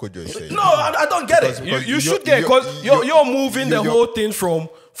Kojo is saying. No, I don't get it. You should get, because you're moving the whole thing from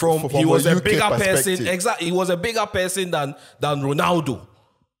he was a bigger person. Exactly, he was a bigger person than Ronaldo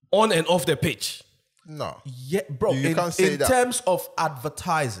on and off the pitch. No. Yeah, bro. You can't say that. In terms of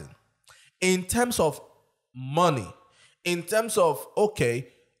advertising, in terms of money, in terms of,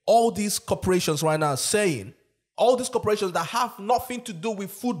 all these corporations right now are saying, all these corporations that have nothing to do with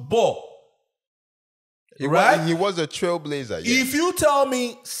football, right? He was a trailblazer. Yeah. If you tell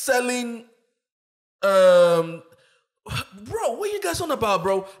me selling, bro, what are you guys on about,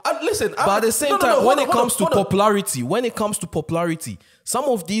 bro? Listen, but at the same time, when it comes to popularity, some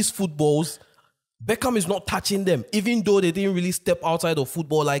of these footballs, Beckham is not touching them, even though they didn't really step outside of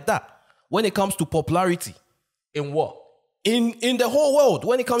football like that. When it comes to popularity. In what? In the whole world,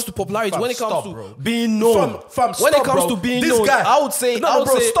 when it comes to popularity, when it comes to being known, when it comes to being known, I would say,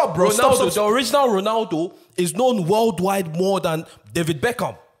 stop, bro. Ronaldo, the original Ronaldo is known worldwide more than David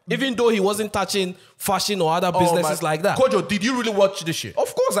Beckham, even though he wasn't touching fashion or other businesses like that. Kojo, did you really watch this shit?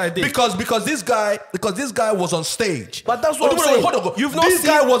 Of course I did. Because this guy was on stage. But that's what I'm saying. Hold on. You've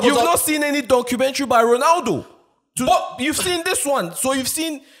not seen any documentary by Ronaldo. But you've seen this one, so you've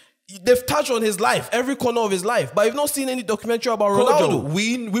seen. they've touched on his life, every corner of his life, but you've not seen any documentary about Kojo, Ronaldo.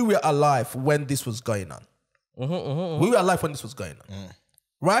 we were alive when this was going on. We were alive when this was going on.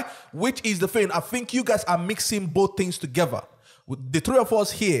 Right? Which is the thing. I think you guys are mixing both things together. With the three of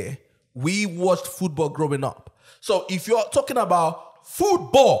us here, we watched football growing up. So if you're talking about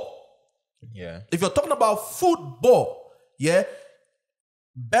football, if you're talking about football,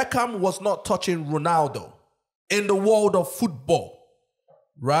 Beckham was not touching Ronaldo in the world of football.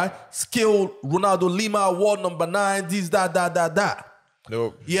 Right? Skill, Ronaldo Lima, award number 9, this, that.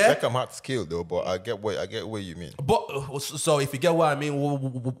 No, Beckham had skill though, but I get what you mean. But so if you get what I mean,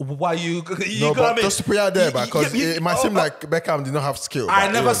 why you no, but just to put it out there, because it might seem like Beckham did not have skill. I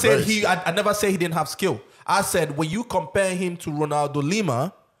never said I never said he didn't have skill. I said when you compare him to Ronaldo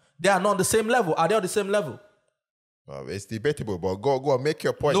Lima, they are not on the same level. Are they on the same level? Well, it's debatable, but go on, make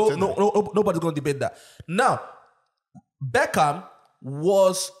your point. No, nobody's going to debate that. Now, Beckham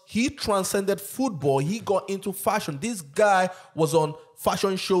he transcended football. He got into fashion. This guy was on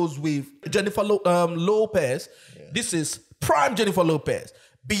fashion shows with Jennifer Lopez. Yeah. This is prime Jennifer Lopez.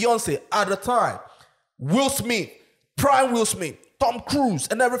 Beyonce at the time. Will Smith, prime Will Smith, Tom Cruise,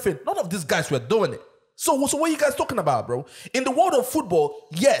 and everything. None of these guys were doing it. So what are you guys talking about, bro? In the world of football,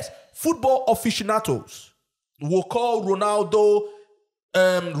 yes, football aficionados will call Ronaldo,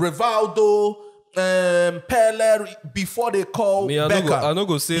 Rivaldo, Pele before they call Beckham. I'm not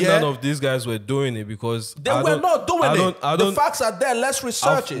going to say none of these guys were doing it because they were not doing it. The facts are there. Let's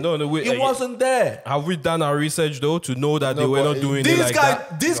research it. Wait, it wasn't there. Have we done our research though to know that they were not doing it like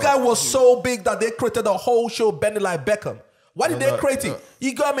that? This guy was so big that they created a whole show bending like Beckham. Why did they create it?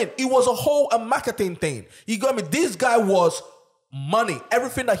 You got me? It was a marketing thing. You got me? This guy was money.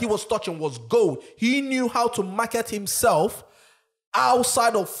 Everything that he was touching was gold. He knew how to market himself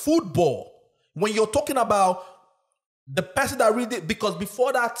outside of football. When you're talking about the person that really did, because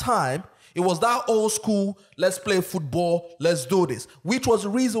before that time, it was that old school, let's play football, let's do this, which was the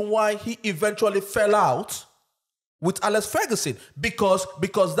reason why he eventually fell out with Alex Ferguson. Because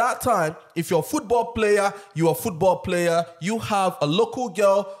that time, if you're a football player, you're a football player, you have a local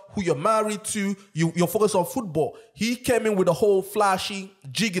girl who you're married to, you're focused on football. He came in with a whole flashy,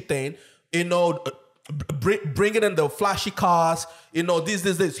 jiggy thing, bringing in the flashy cars,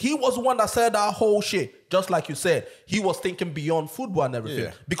 this. He was the one that said that whole shit. Just like you said, he was thinking beyond football and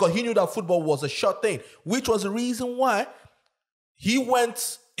everything because he knew that football was a short thing, which was the reason why he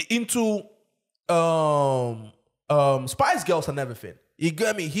went into Spice Girls and everything. You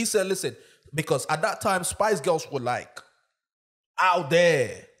get me? He said, listen, because at that time Spice Girls were like out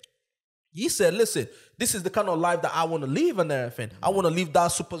there. He said, listen, this is the kind of life that I want to live and everything. I want to live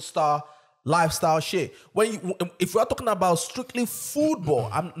that superstar lifestyle shit. If we're talking about strictly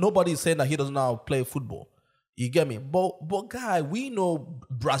football, nobody is saying that he doesn't know how to play football. You get me? But guy, we know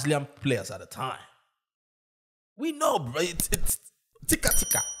Brazilian players at the time. We know, bro. It's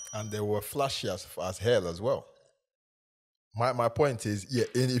tika. And they were flashy as hell as well. My point is,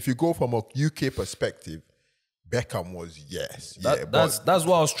 if you go from a UK perspective, Beckham was that's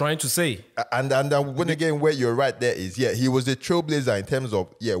what I was trying to say. And when again, where you're right there is he was the trailblazer in terms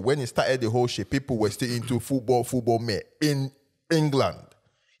of when he started the whole shit, people were still into football mate. In England,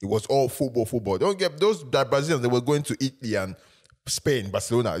 it was all football. Don't get those Brazilians, they were going to Italy and Spain,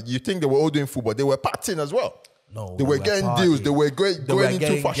 Barcelona. You think they were all doing football? They were partying as well. No, they were getting deals. They were going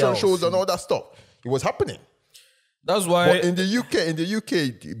into fashion shows and all that stuff. It was happening. That's why. But in the UK,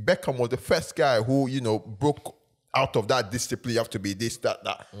 Beckham was the first guy who broke out of that discipline. You have to be this, that.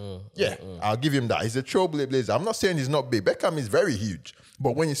 I'll give him that. He's a trailblazer. I'm not saying he's not big. Beckham is very huge.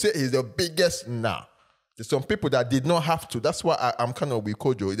 But when you say he's the biggest, there's some people that did not have to. That's why I'm kind of with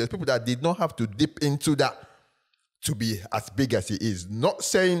Kojo. There's people that did not have to dip into that to be as big as he is. Not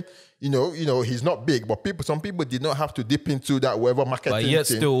saying, he's not big, but some people did not have to dip into that whatever marketing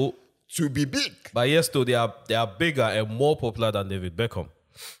thing to be big. But yes, still they are bigger and more popular than David Beckham.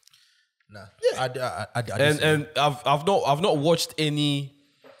 Nah. Yeah. And I've not watched any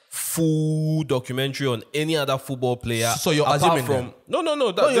full documentary on any other football player. So you're assuming from No.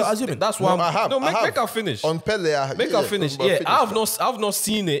 You're assuming. That's why I have. Make her finish. On Pele, make her finish. I've not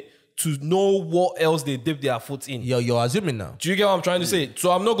seen it to know what else they dip their foot in. You're assuming now. Do you get what I'm trying to say?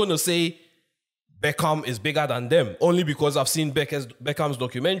 So I'm not going to say Beckham is bigger than them only because I've seen Beckham's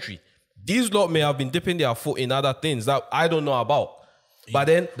documentary. These lot may have been dipping their foot in other things that I don't know about. But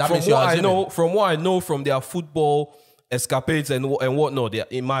then, from what I know from their football escapades and whatnot,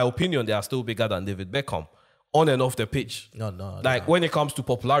 in my opinion, they are still bigger than David Beckham on and off the pitch. No. When it comes to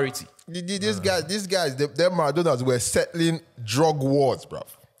popularity, these guys, them Maradonas were settling drug wars, bruv.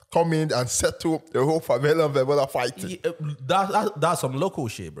 come in and settle the whole favela and favela fighting. That's some local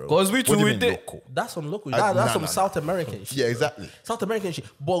shit, bro. Because we too with it. That's some local. That's some South American shit. Yeah, exactly. South American shit.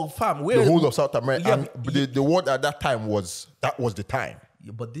 But fam, The whole of South America. The world at that time was the time.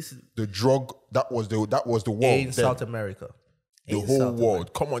 Yeah, but this is the drug. That was the world in then. South America. The whole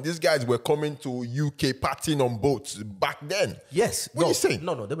world. Come on, these guys were coming to UK partying on boats back then. Yes. What are you saying?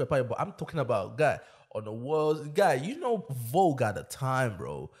 No, they were partying, but I'm talking about guy on the world. Guy, you know Vogue at the time,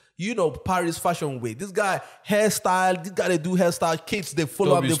 bro. You know Paris Fashion Week. This guy hairstyle. This guy they do hairstyle. Kids they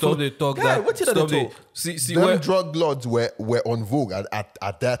follow up. They follow. They talk guy, that. What you know they talk? See, them drug lords were on Vogue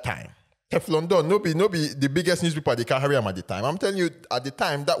at that time. Teflon Don, no be the biggest newspaper they can hurry them at the time. I'm telling you, at the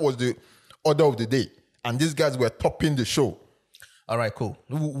time that was the order of the day, and these guys were topping the show. All right, cool.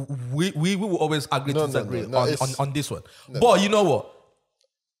 We will always agree to disagree on this one. No, but you know what?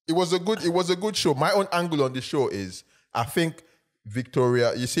 It was a good show. My own angle on the show is I think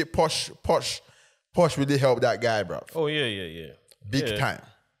Victoria, you see, Posh really helped that guy, bro. Oh yeah. Big time.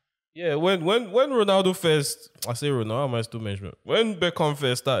 Yeah, when Ronaldo first, I say Ronaldo, how am I still mentioning? When Beckham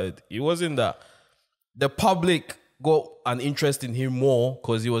first started, it wasn't that the public got an interest in him more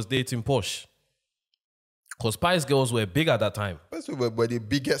because he was dating Posh. Because Spice Girls were big at that time. Spice were the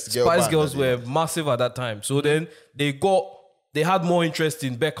biggest girl Spice band Girls were massive at that time. So then they had more interest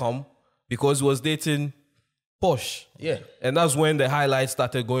in Beckham because he was dating Posh. Yeah. And that's when the highlights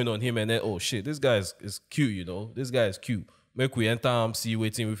started going on him and then, oh shit, this guy is cute, you know. This guy is cute. Make we enter see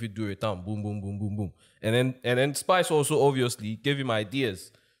waiting if we do it boom, boom, boom, boom, boom. And then Spice also obviously gave him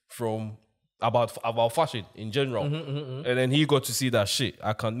ideas about fashion in general. And then he got to see that shit.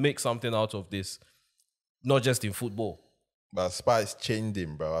 I can make something out of this. Not just in football. But Spice changed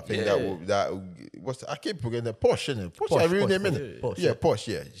him, bro. I think I keep forgetting the Posh, isn't it? Posh, I really name it. Posh, yeah.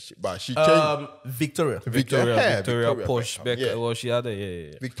 But she changed. Victoria Posh, Beckham, Becca. yeah. Well, she had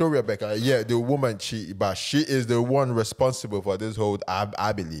a Victoria Beckham, yeah, the woman, she is the one responsible for this whole,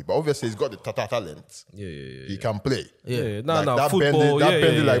 I believe. But obviously, he's got the talent. Yeah. He can play. Yeah. That football.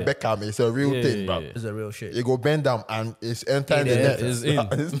 Bending like Beckham is a real thing, bro. It's a real shit. You go bend down and it's entering the net. It's in.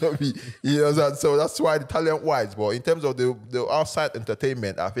 It's not me. You know, so that's why the talent-wise. But in terms of the outside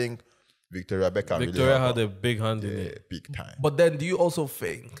entertainment, I think Victoria Beckham Victoria really had a big hand in it. Big time. But then do you also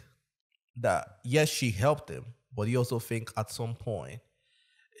think that, yes, she helped him, but you also think at some point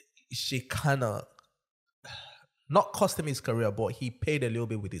she kind of not cost him his career, but he paid a little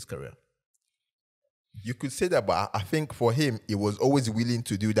bit with his career? You could say that, but I think for him, he was always willing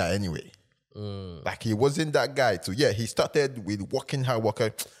to do that anyway. Like, he wasn't that guy. So, yeah, he started with working hard.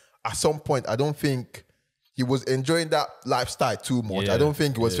 At some point, I don't think he was enjoying that lifestyle too much. I don't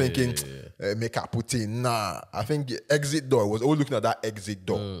think he was thinking, make a put in. Nah, I think the exit door was always looking at that exit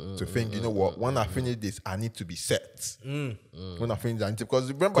door to think, you know what, when I finish this, I need to be set. When I finish that,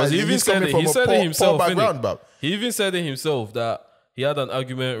 because remember, He even said it himself. Background, he even said it himself that he had an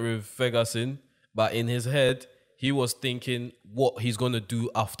argument with Ferguson, but in his head, he was thinking what he's going to do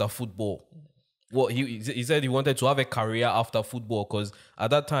after football. What he said he wanted to have a career after football because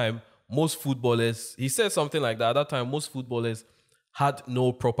at that time, most footballers, he said something like that. At that time, most footballers had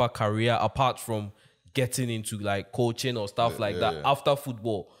no proper career apart from getting into like coaching or stuff like that after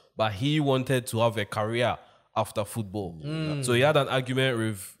football. But he wanted to have a career after football. So he had an argument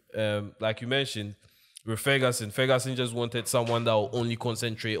with, like you mentioned, with Ferguson. Ferguson just wanted someone that will only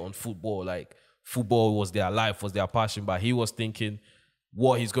concentrate on football. Like football was their life, was their passion. But he was thinking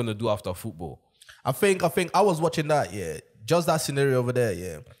what he's going to do after football. I think I was watching that, just that scenario over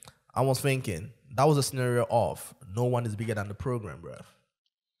there, I was thinking that was a scenario of no one is bigger than the program, bro.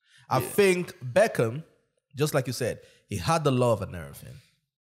 I think Beckham, just like you said, he had the love and everything.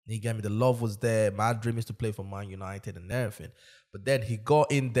 He gave me the love was there. My dream is to play for Man United and everything. But then he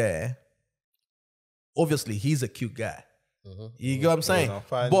got in there. Obviously, he's a cute guy. You get what I'm saying?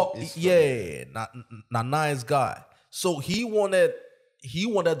 But nice guy. So he wanted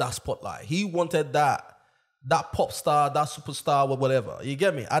that spotlight. He wanted that pop star, that superstar, or whatever. You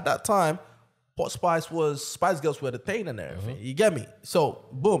get me? At that time, Spice Girls were the thing and everything. You get me? So,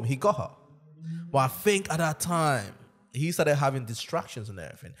 boom, he got her. But I think at that time, he started having distractions and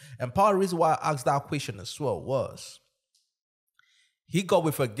everything. And part of the reason why I asked that question as well was he got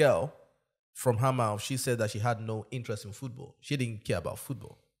with a girl from her mouth. She said that she had no interest in football. She didn't care about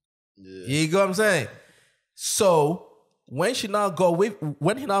football. You get what I'm saying? So, when he now got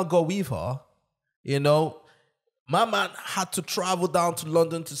with her, you know, my man had to travel down to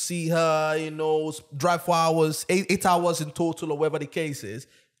London to see her, you know, drive 4 hours, 8 hours in total or whatever the case is.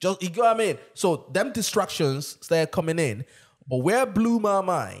 Just, you know what I mean? So them distractions started coming in. But where it blew my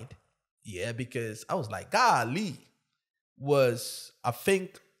mind, because I was like, golly, was I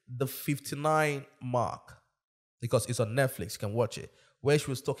think the 59 mark, because it's on Netflix, you can watch it, where she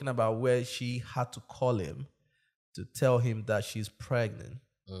was talking about where she had to call him to tell him that she's pregnant,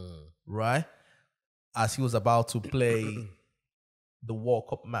 right? As he was about to play the World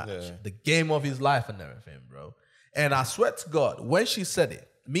Cup match, the game of his life and everything, bro. And I swear to God, when she said it,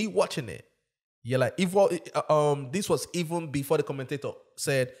 me watching it, you're like, if this was even before the commentator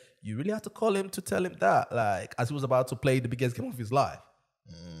said, you really have to call him to tell him that, like, as he was about to play the biggest game of his life.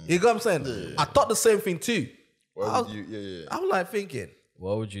 You know what I'm saying? Yeah. I thought the same thing too. I was like thinking,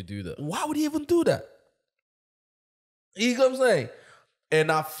 why would you do that? Why would he even do that? You know what I'm saying?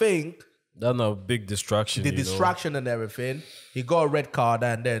 And I think that's a big distraction. The distraction and everything. He got a red card,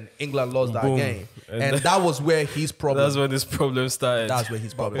 and then England lost that game. And that was where his problem. That's when his problem started. That's where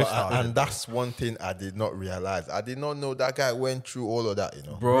his problem started. And that's one thing I did not realize. I did not know that guy went through all of that,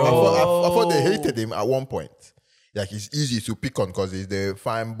 Bro. I thought they hated him at one point. Like, he's easy to pick on because he's the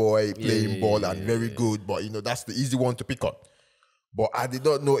fine boy playing ball and very good. But, that's the easy one to pick on. But I did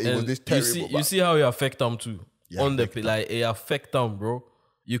not know it was this terrible. You see how it affect them too? Yeah, on the pitch. Like, it affect them, bro.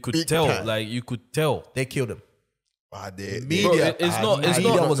 You could tell. Time. Like, you could tell. They killed him. Media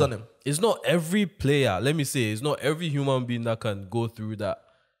was on him. It's not every player, let me say, it's not every human being that can go through that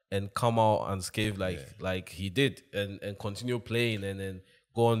and come out unscathed like he did and continue playing and then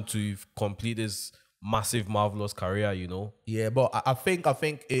go on to complete his massive, marvelous career, Yeah, but I think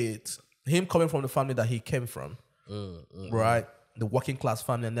it's him coming from the family that he came from, right? The working class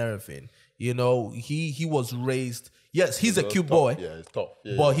family and everything. He was raised. Yes, he's a cute boy. Yeah, he's tough.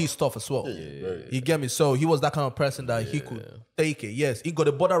 But he's tough as well. You get me? So he was that kind of person that he could take it. Yes, he got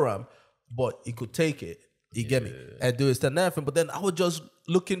a border ram, but he could take it. You get me? And do it and everything. But then I was just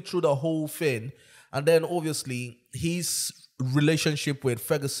looking through the whole thing. And then obviously his relationship with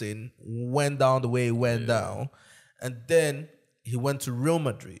Ferguson went down the way it went down. And then he went to Real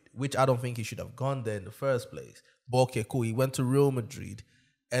Madrid, which I don't think he should have gone there in the first place. But okay, cool. He went to Real Madrid.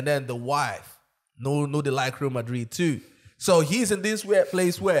 And then the wife, they like Real Madrid too. So he's in this weird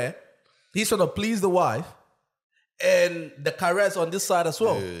place where he's trying to please the wife and the career's on this side as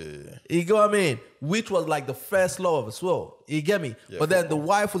well. You get what I mean? Which was like the first love as well. You get me? But then the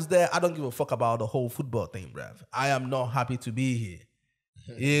wife was there. I don't give a fuck about the whole football thing, bruv. I am not happy to be here.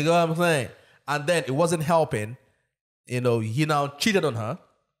 You know what I'm saying? And then it wasn't helping. He now cheated on her.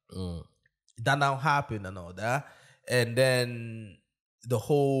 That now happened and all that. And then the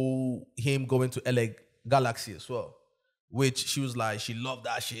whole him going to LA Galaxy as well, which she was like, she loved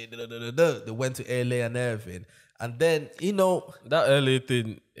that shit. They went to LA and everything. And then, that LA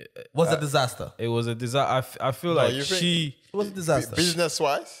thing was a disaster. It was a disaster. I feel like it was a disaster.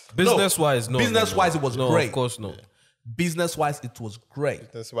 Business-wise? Business-wise, no. Business-wise, it was great. Of course, no. Business-wise, it was great.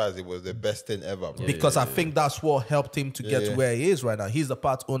 Business-wise, it was the best thing ever. Bro. Because I think that's what helped him to get to where he is right now. He's the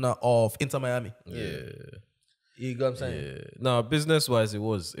part owner of Inter Miami. You know what I'm saying? Yeah. No, business-wise, it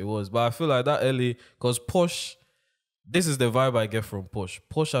was. But I feel like that LA, because Posh, this is the vibe I get from Posh.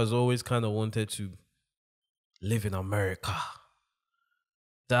 Posh has always kind of wanted to live in America.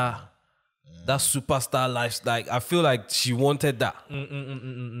 That superstar lifestyle. Like, I feel like she wanted that.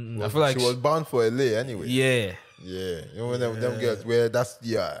 I feel like she was bound for LA anyway. Yeah. When them girls where that's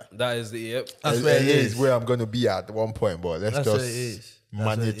that is the that's where it is. Where I'm gonna be at one point, but let's just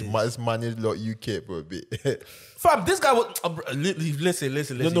manage UK for a bit. Fam, this guy was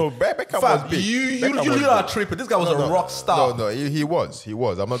listen. No, Beckham was big. You are tripping. This guy was a rock star. No, he was.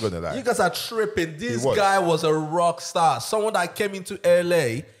 I'm not gonna lie. You guys are tripping. This guy was a rock star. Someone that came into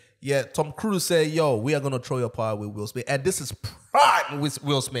LA. Yeah, Tom Cruise said, "Yo, we are gonna throw your power with Will Smith," and this is prime with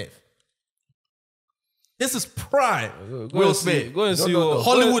Will Smith. This is prime. Will Smith. Go and see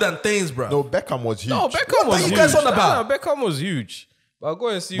Hollywood and things, bro. No, Beckham was huge. No, Beckham was huge. You guys on about? Beckham was huge. But go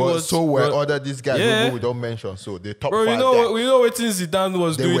and see what. So were other these guys who we don't mention. So the top bro, five. We know what Zidane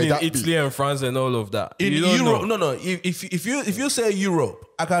was doing in Italy and France and all of that. In Europe, no. If you say Europe,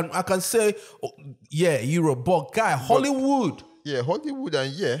 I can say Europe. But guy, Hollywood. Yeah, Hollywood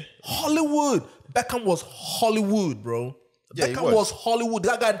and Hollywood. Beckham was Hollywood, bro. Yeah, Beckham was Hollywood.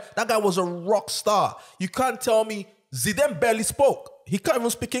 That guy was a rock star. You can't tell me Zidane barely spoke. He can't even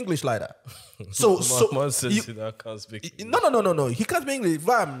speak English like that. Zidane can't speak English. No. He can't speak English.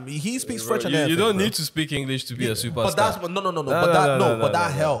 He speaks French and everything. You don't need to speak English to be a superstar. But that's But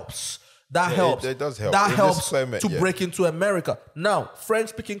that helps. That helps. It does help. That helps to break into America. Now,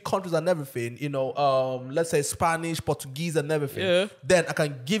 French-speaking countries and everything, let's say Spanish, Portuguese and everything. Yeah. Then I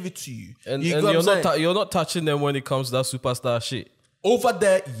can give it to you. And you're not touching them when it comes to that superstar shit. Over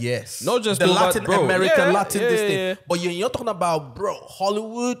there, yes. Not just the Latin American, Latin this thing. But you're talking about, bro,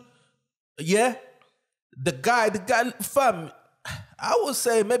 Hollywood. Yeah. The guy, fam. I would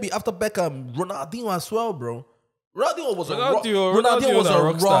say maybe after Beckham, Ronaldinho as well, bro. Ronaldinho was Ronaldinho was a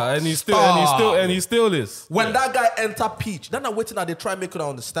rock star, and he still is. When that guy enter pitch, then I'm waiting that they try and make you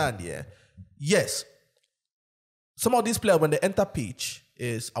understand. Yeah, yes. Some of these players when they enter pitch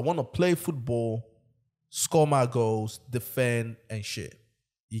is I want to play football, score my goals, defend and shit.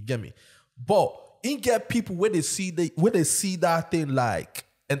 You get me? But you get people where they see that thing like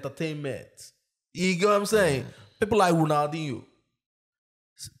entertainment. You get what I'm saying? People like Ronaldinho,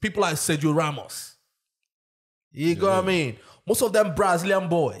 people like Sergio Ramos. You get what I mean? Most of them Brazilian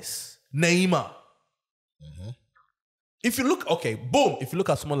boys, Neymar. If you look, if you look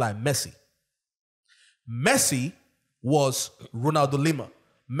at someone like Messi was Ronaldo Lima.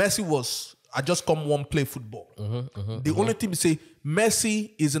 Messi was, I just come one play football. The only thing to say,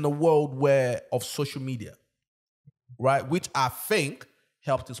 Messi is in a world where of social media, right? Which I think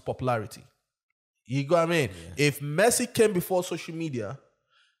helped his popularity. You know what I mean? Yeah. If Messi came before social media,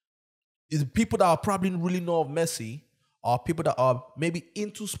 is people that are probably really know of Messi are people that are maybe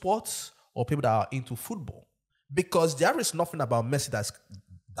into sports or people that are into football. Because there is nothing about Messi that's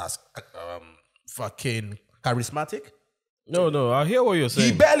fucking charismatic. No, I hear what you're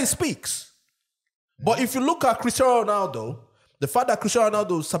saying. He barely speaks. But if you look at Cristiano Ronaldo, the fact that Cristiano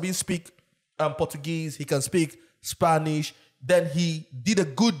Ronaldo sabi speak Portuguese, he can speak Spanish, then he did a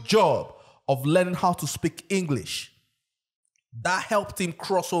good job of learning how to speak English. That helped him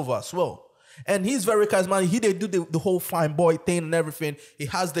cross over as well. And he's very charismatic. He did do the whole fine boy thing and everything. He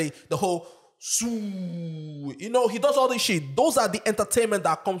has the whole, he does all this shit. Those are the entertainment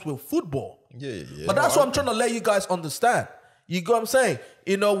that comes with football. Yeah. But that's what I'm trying to let you guys understand. You get what I'm saying?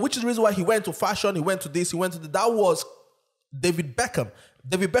 Which is the reason why he went to fashion, he went to this, he went to that. That was David Beckham.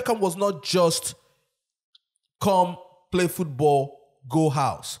 David Beckham was not just come, play football, go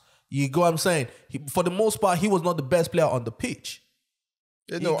house. You get what I'm saying? For the most part, he was not the best player on the pitch.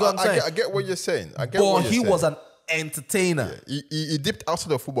 I get what you're saying. He was an entertainer. Yeah. He dipped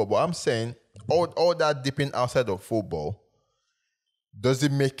outside of football, but I'm saying all that dipping outside of football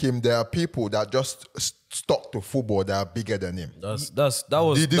doesn't make him. There are people that just stuck to football that are bigger than him. These are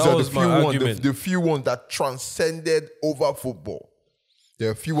the few ones that transcended over football. There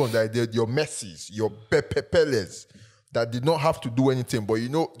are a few ones that your Messis, your Peles, that did not have to do anything, but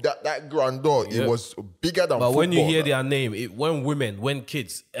that grandeur, it was bigger than football. But when you hear their name, when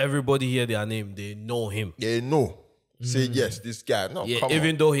kids, everybody hear their name, they know him. They know. Say yes, this guy. No, come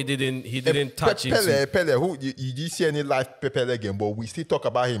even on. Though he didn't touch it. Pele, who you didn't see any live Pele again, but we still talk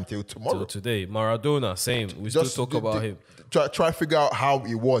about him till tomorrow. Till today, Maradona, same. We still talk about him. Try to figure out how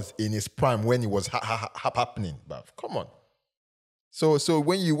it was in his prime when it was happening. But come on. So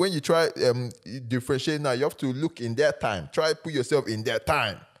when you try differentiate now, you have to look in their time. Try put yourself in their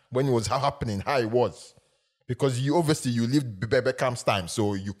time when it was happening, how it was. Because you lived Beckham's time,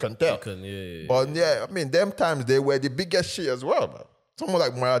 so you can tell. But I mean, them times they were the biggest shit as well, man. Someone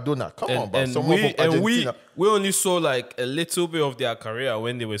like Maradona, come on, man. We only saw like a little bit of their career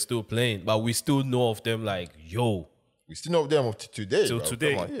when they were still playing, but we still know of them like, yo. We still know of them today. Till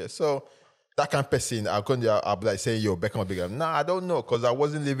today. Come on, yeah. So that kind of person, I'll be like saying, yo, Beckham bigger. Nah, I don't know, because I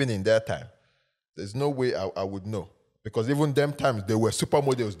wasn't living in their time. There's no way I would know. Because even them times, they were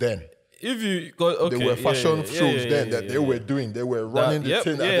supermodels then. If you got they were fashion shows then that they were doing. They were running the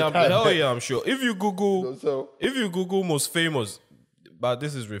thing at the time. I'm sure. If you Google most famous, but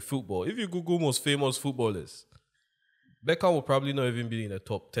this is with football. If you Google most famous footballers, Beckham will probably not even be in the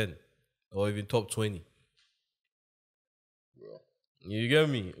top 10 or even top 20. Well, you get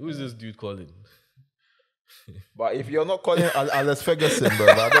me? Who is this dude calling? But if you're not calling Alex Ferguson, bro,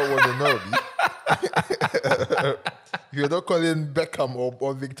 I don't want to know. You're not calling Beckham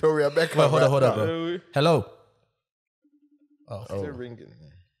or Victoria Beckham. Wait, hold on, bro. Hello. Oh, still ringing.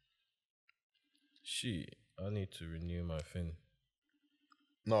 Shit, I need to renew my thing.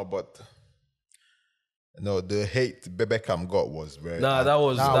 No, but the hate Beckham got was very. Nah, that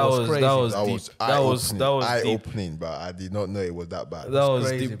was deep. That was eye-opening, but I did not know it was that bad. That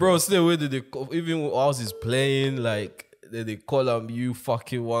was deep, bro. Still, where did they even whilst he's playing, like they call him you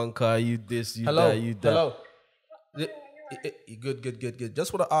fucking wanker, you this, you that, you that. Hello. Good.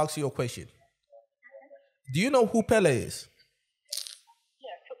 Just want to ask you a question. Do you know who Pele is?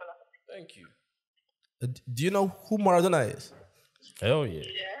 Thank you. Do you know who Maradona is? Hell yeah.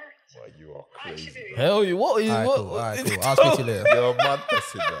 Well, you are crazy. Hell yeah. What is what? Cool. I'll speak to you later. You're a mad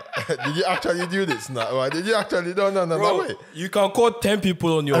person. Did you actually do this now? Did you actually? No, wait. You can call 10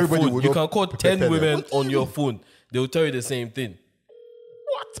 people on your phone. You can call 10 women on your phone. They will tell you the same thing.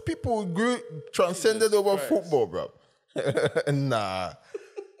 What? People transcended over football, bro. Nah,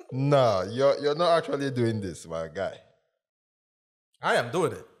 you're not actually doing this, my guy. I am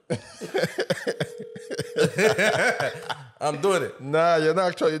doing it. I'm doing it. Nah, you're not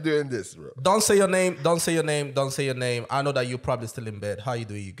actually doing this, bro. Don't say your name. Don't say your name. Don't say your name. I know that you're probably still in bed. How you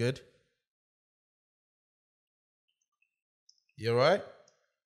doing? You good? You all right?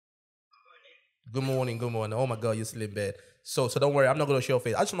 Good morning. Good morning. Oh my God, you're still in bed. So don't worry. I'm not gonna show your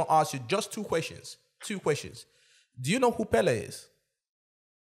face. I just want to ask you just 2 questions. 2 questions. Do you know who Pele is?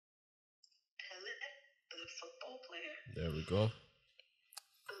 Pele, the football player. There we go.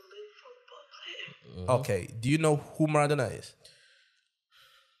 The live football player. Okay. Do you know who Maradona is?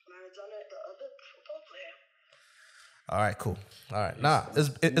 Maradona, the other football player. All right, cool. All right. Nah,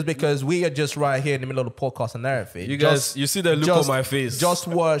 it's because we are just right here in the middle of the podcast and everything. You guys, you see the look on my face. Just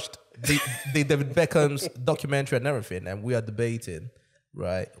watched the David Beckham's documentary and everything, and we are debating,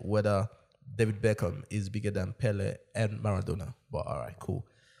 right, whether David Beckham is bigger than Pele and Maradona. But all right, cool.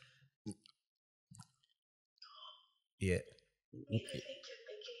 Yeah. I think you're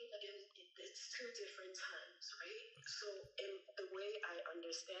thinking it's 2 different times, right? So, in the way I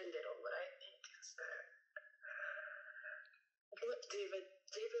understand it, or what I think is that what David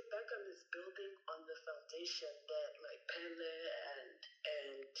Beckham is building on the foundation that like Pele and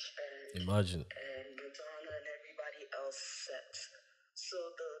Imagine. and Madonna and everybody else set. So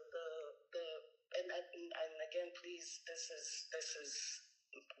and again, please, this is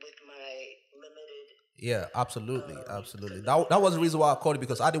with my limited. Yeah, absolutely. That was the reason why I called it,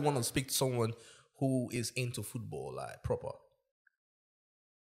 because I didn't want to speak to someone who is into football, like proper.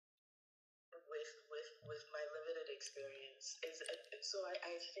 With my limited experience is so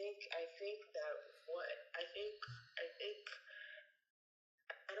I think that what I think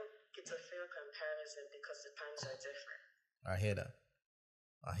I don't think it's a fair comparison because the times are different. I hear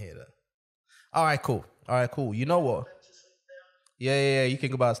that. All right, cool. You know what? Yeah. You can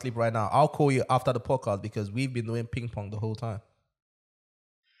go back to sleep right now. I'll call you after the podcast because we've been doing ping pong the whole time.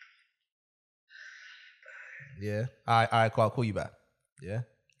 Yeah. All right, cool. I'll call you back. Yeah.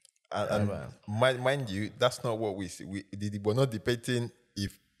 And mind you, that's not what we see. We're not debating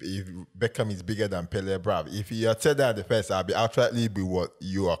if Beckham is bigger than Pele, bruv. If you had said that at the first, I'll be outrightly be what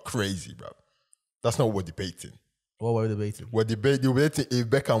you are crazy, bruv. That's not what we're debating. What were we debating? We're debating if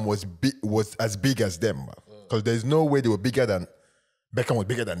Beckham was as big as them, because there's no way they were bigger than Beckham was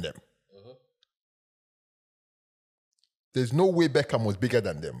bigger than them. There's no way Beckham was bigger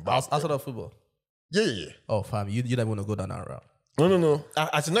than them. Outside of football. Yeah. Oh, fam, you don't want to go down that route. No.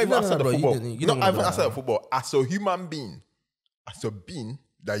 As not even outside of football. Not even outside of football. As a human being, as a being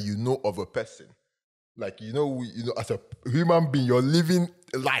that you know of a person, like you know, as a human being, you're living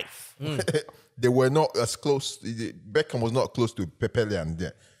life. They were not as close. Beckham was not close to Pele and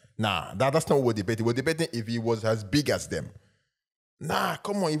them. Nah, that's not what we're debating. We're debating if he was as big as them. Nah,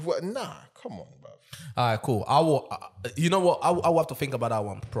 come on, come on, bro. All right, cool. I will. You know what? I will have to think about that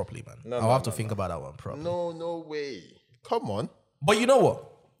one properly, man. I'll have to think about that one properly. No way. Come on. But you know what?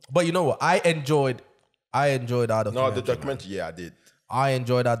 I enjoyed that documentary. No, the documentary, man. Yeah, I did. I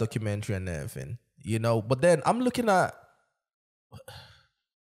enjoyed that documentary and everything. You know, but then I'm looking at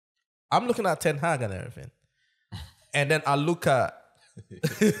Ten Hag and everything, and then I look at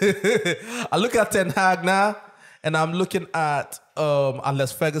Ten Hag now, and I'm looking at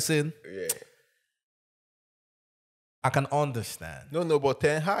Alex Ferguson. Yeah. I can understand. No, but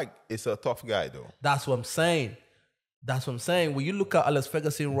Ten Hag is a tough guy, though. That's what I'm saying. When you look at Alex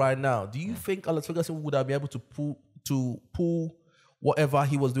Ferguson right now, do you think Alex Ferguson would have been able to pull whatever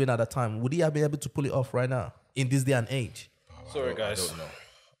he was doing at the time? Would he have been able to pull it off right now in this day and age? Sorry, guys. I don't know.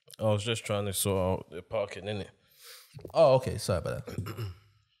 I was just trying to sort out the parking, innit? Oh, okay. Sorry about that.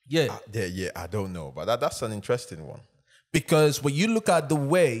 Yeah. I don't know, but that's an interesting one. Because when you look at the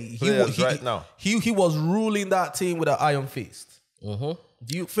way he was ruling that team with an iron fist.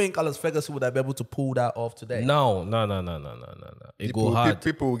 Do you think Alex Ferguson would have been able to pull that off today? No. It go hard.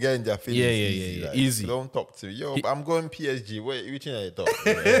 People will get in their feelings. Yeah. Like, easy. Don't talk to me. Yo, I'm going PSG. Wait, which thing are you talking?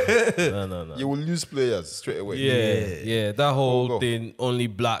 No. You will lose players straight away. Yeah. That whole thing, only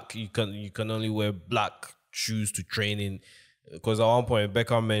black. You can only wear black shoes to training. Because at one point,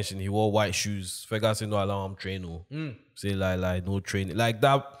 Beckham mentioned he wore white shoes. Ferguson no allow him train. Say like no training. Like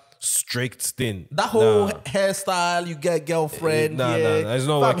that strict thing. That whole hairstyle, you get girlfriend. Nah. It's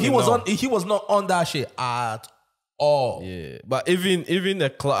not working. He was not on that shit at all. Yeah. But even a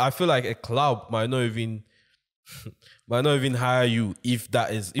club, I feel like a club might not even hire you if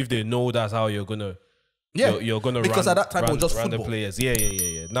they know that's how you're gonna. Yeah, you're gonna because run, at that time it was just run football. The players.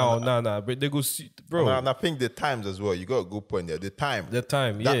 Yeah. No. But they go see, bro. And I think the times as well. You got a good point there. That time,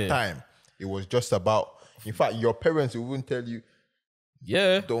 it was just about. In fact, your parents wouldn't tell you.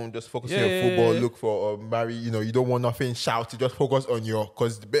 Yeah. Don't just focus on your football. Look for marry. You don't want nothing shouty. Just focus on your.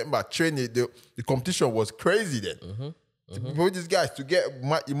 Because remember, training the competition was crazy then. For these guys to get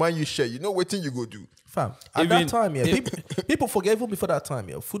man you share, what thing you go do, fam. At that time, people forget even before that time,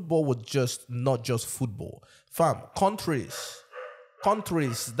 football was just not just football, fam. Countries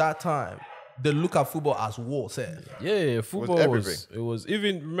that time they look at football as war. Football was it was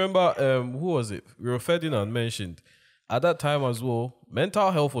even remember who was it? Rio Ferdinand mentioned at that time as well.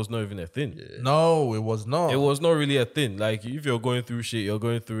 Mental health was not even a thing. No, it was not. It was not really a thing. Like if you're going through shit, you're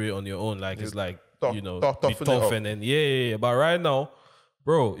going through it on your own. Like it's like. Be tough and but right now,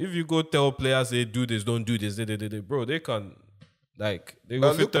 bro, if you go tell players they do this, don't do this, bro, they can they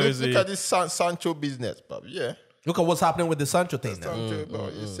go for Thursday. Look at this Sancho business, bro. Yeah. Look at what's happening with the Sancho thing now.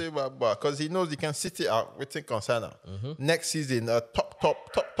 You say because he knows he can sit it out within concern. Next season, a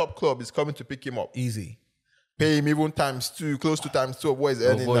top club is coming to pick him up. Easy. Pay him even ×2, close to ×2 of what he's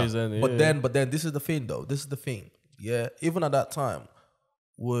earning now. But then this is the thing though. This is the thing. Yeah. Even at that time,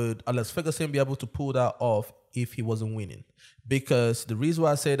 would Alex Ferguson be able to pull that off if he wasn't winning? Because the reason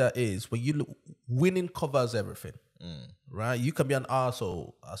why I say that is when you look, winning covers everything, right? You can be an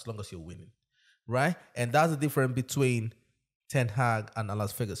arsehole as long as you're winning, right? And that's the difference between Ten Hag and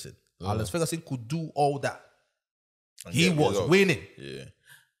Alex Ferguson. Alex Ferguson could do all that. He was winning. Yeah.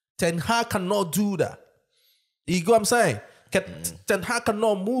 Ten Hag cannot do that. You get what I'm saying? Ten Hag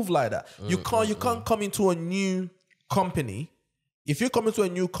cannot move like that. You can't come into a new company. If you come into a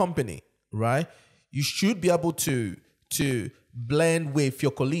new company, right, you should be able to blend with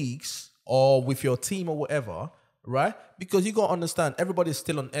your colleagues or with your team or whatever, right? Because you got to understand, everybody's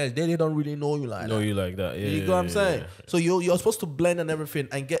still on edge. They don't really know you like that. Yeah, you know what I'm saying? So you're supposed to blend and everything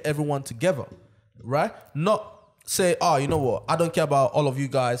and get everyone together, right? Not say, oh, you know what? I don't care about all of you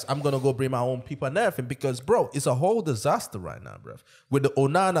guys. I'm going to go bring my own people and everything. Because, bro, it's a whole disaster right now, bro. With the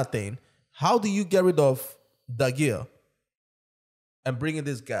Onana thing, how do you get rid of Daguerre and bringing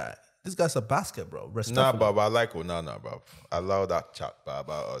this guy? This guy's a basket, bro. Nah, but I like Onana, bro. I love that chat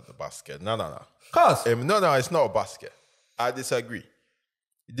about the basket. No. Cause no, it's not a basket. I disagree.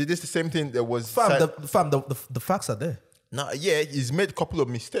 Did this the same thing that was the facts are there. Nah, yeah, he's made a couple of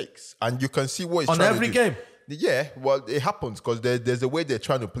mistakes, and you can see what he's on trying every to do. game. Yeah, well, it happens because there's a way they're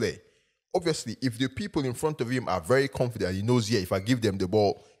trying to play. Obviously, if the people in front of him are very confident, he knows, if I give them the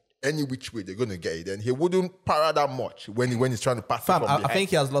ball any which way they're gonna get it, then he wouldn't para that much when he's trying to pass it from behind. I think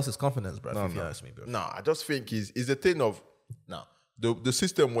he has lost his confidence, bro. If you ask me, bro. No, I just think it's a thing of the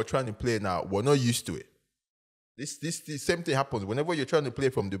system we're trying to play now. We're not used to it. This same thing happens whenever you're trying to play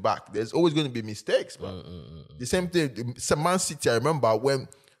from the back. There's always going to be mistakes, bro. The same thing. Man City, I remember when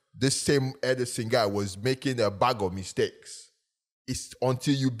this same Ederson guy was making a bag of mistakes. It's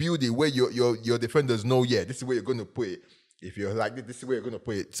until you build it where your defenders know, this is where you're going to put it. If you're like this is where you're going to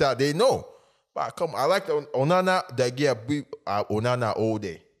put it. So they know. But I like Onana, Daguerre, Onana all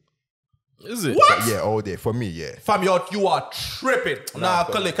day. Is it? What? Yeah, all day. For me, yeah. Fam, you are tripping. Nah,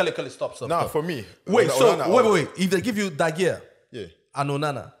 Kelly, stop. For me. Wait, wait. If they give you Daguerre and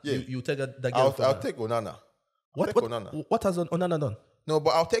Onana, you take a Daguerre. I'll take Onana. What has Onana done? No,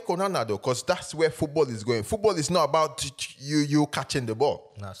 but I'll take Onana though, because that's where football is going. Football is not about you catching the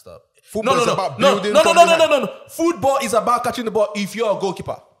ball. Nah, stop. Football is about building. No. Football is about catching the ball if you're a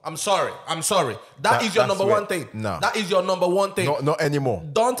goalkeeper. I'm sorry. That is your number one thing. No. That is your number one thing. Not anymore.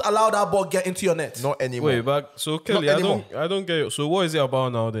 Don't allow that ball get into your net. Not anymore. Wait, but so Kelly, I don't get it. So what is it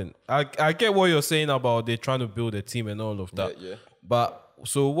about now then? I get what you're saying about they're trying to build a team and all of that. Yeah. But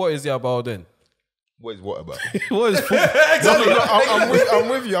so what is it about then? What is what about? What is Exactly. I'm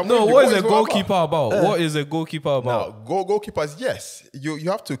with you. What is a goalkeeper about? What is a goalkeeper about? No, goalkeepers, yes. You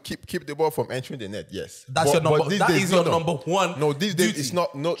have to keep the ball from entering the net, yes. That's your number. That is your number one. No, these days it's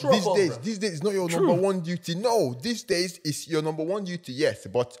not. No, Trouble, these days it's not your number one duty. No, these days it's your number one duty. Yes,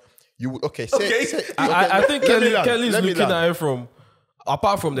 but you would I think Kelly's looking at it from.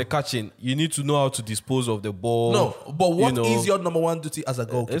 Apart from the catching, you need to know how to dispose of the ball. No, but what is your number one duty as a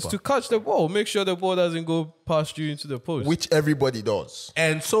goalkeeper? It's to catch the ball. Make sure the ball doesn't go past you into the post. Which everybody does.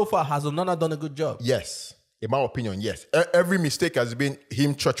 And so far, has Onana done a good job? Yes. In my opinion, yes. Every mistake has been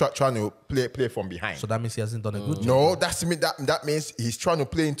him trying to play from behind. So that means he hasn't done a good job? No, that means he's trying to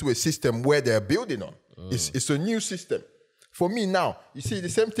play into a system where they're building on. It's a new system. For me now, you see the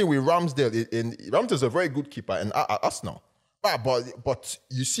same thing with Ramsdale. Ramsdale's a very good keeper and Arsenal. But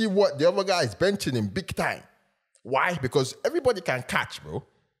you see what the other guy is benching him big time. Why? Because everybody can catch, bro.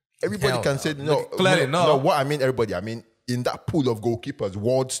 Everybody can say no. Clearly, no. No, what I mean, everybody. I mean, in that pool of goalkeepers,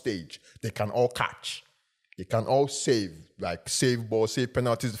 world stage, they can all catch. They can all save balls, save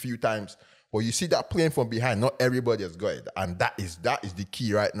penalties a few times. But you see that playing from behind, not everybody has got it. And that is the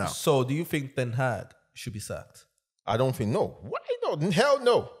key right now. So do you think Ten Hag should be sacked? I don't think, no. Why not? Hell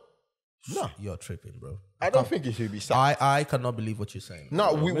no. No. You're tripping, bro. I don't think he should be sacked. I cannot believe what you're saying.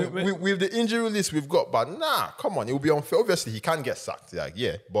 No, with the injury list we've got, but come on, it will be unfair. Obviously, he can't get sacked,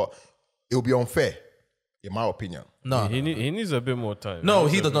 but it will be unfair, in my opinion. No, he needs a bit more time. No,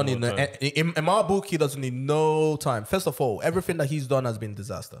 he does not need. In my book, he doesn't need no time. First of all, everything that he's done has been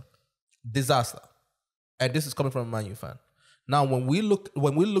disaster, and this is coming from a Man U fan. Now, when we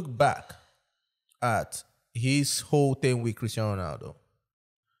look back at his whole thing with Cristiano Ronaldo,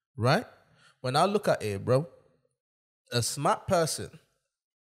 right? When I look at it, bro, a smart person,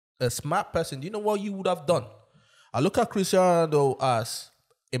 do you know what you would have done? I look at Cristiano Ronaldo as,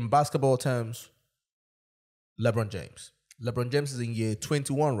 in basketball terms, LeBron James. LeBron James is in year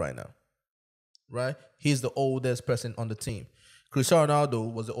 21 right now, right? He's the oldest person on the team. Cristiano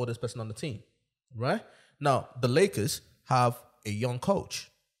Ronaldo was the oldest person on the team, right? Now, the Lakers have a young coach.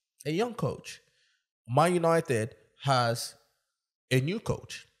 Man United has a new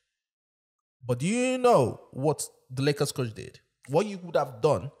coach. But do you know what the Lakers coach did? What you would have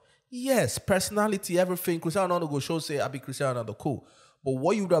done? Yes, personality, everything. Cristiano Ronaldo go show say, I be Cristiano Ronaldo, cool. But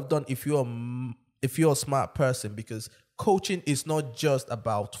what you would have done if you're a smart person, because coaching is not just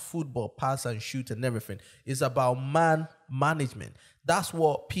about football, pass and shoot and everything. It's about man management. That's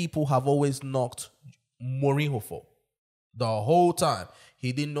what people have always knocked Mourinho for. The whole time,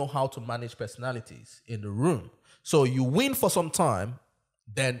 he didn't know how to manage personalities in the room. So you win for some time,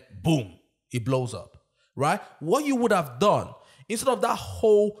 then boom, it blows up, right? What you would have done, instead of that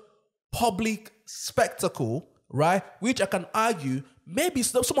whole public spectacle, right, which I can argue, maybe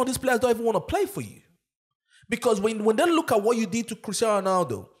some of these players don't even want to play for you. Because when they look at what you did to Cristiano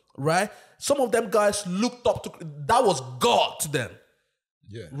Ronaldo, right, some of them guys looked up to, that was God to them.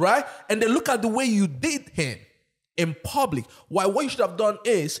 Yeah. Right? And they look at the way you did him in public. Why? What you should have done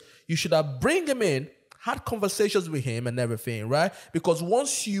is you should have bring him in, had conversations with him and everything, right? Because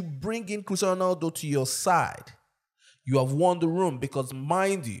once you bring in Cristiano Ronaldo to your side, you have won the room. Because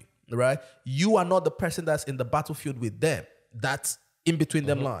mind you, right, you are not the person that's in the battlefield with them. That's in between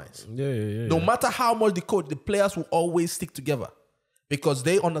them lines. Yeah. No matter how much the coach, the players will always stick together. Because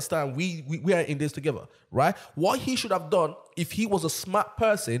they understand we are in this together, right? What he should have done if he was a smart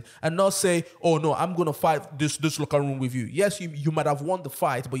person and not say, oh no, I'm going to fight this locker room with you. Yes, you might have won the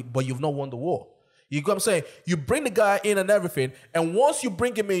fight, but you've not won the war. You get what I'm saying? You bring the guy in and everything, and once you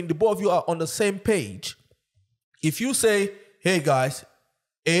bring him in, the both of you are on the same page. If you say, hey guys,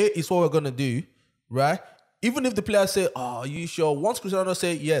 A is what we're going to do, right? Even if the players say, oh, are you sure? Once Cristiano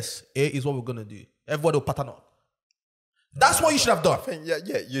say, yes, A is what we're going to do, everybody will pattern up. That's what you should have done. Yeah.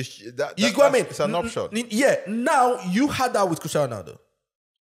 You get what I mean? It's an option. Yeah. Now, you had that with Cristiano Ronaldo.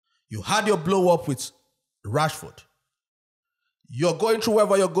 You had your blow up with Rashford. You're going through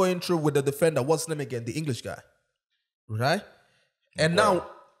whatever you're going through with the defender. What's his name again? The English guy. Right? And now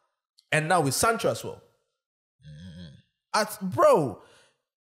with Sancho as well.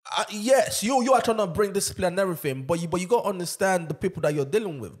 Yes, you are trying to bring discipline and everything, but you got to understand the people that you're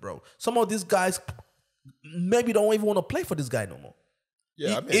dealing with, bro. Some of these guys maybe don't even want to play for this guy no more.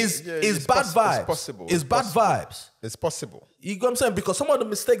 Yeah, I mean, it's bad vibes. It's possible. It's bad vibes. It's possible. You get what I'm saying? Because some of the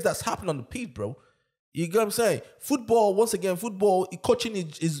mistakes that's happened on the pitch, bro. You get what I'm saying? Football, coaching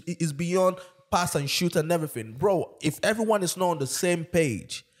is beyond pass and shoot and everything. Bro, if everyone is not on the same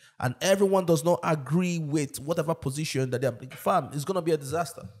page and everyone does not agree with whatever position that they're fam, it's going to be a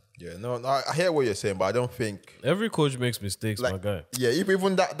disaster. Yeah, no, I hear what you're saying, but I don't think... Every coach makes mistakes, my guy. Yeah,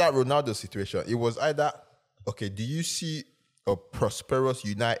 even that Ronaldo situation, it was either... Okay, do you see a prosperous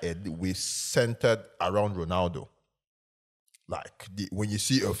United with centered around Ronaldo? Like, when you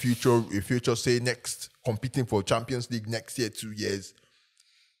see a future, say, next, competing for Champions League next year, 2 years,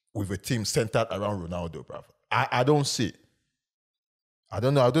 with a team centered around Ronaldo, bro. I don't see it. I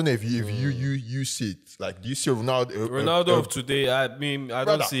don't know if you see it. Like, do you see Ronaldo of today? I mean, I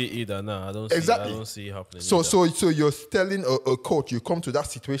don't see it either. No, I don't. Exactly. I don't see it happening. So you're telling a coach, you come to that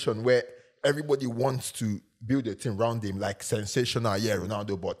situation where everybody wants to build a team around him, like sensational,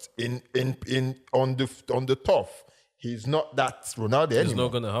 Ronaldo. But on the turf, he's not that Ronaldo anymore. It's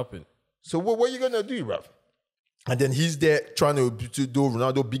not gonna happen. So what are you gonna do, Rav? And then he's there trying to do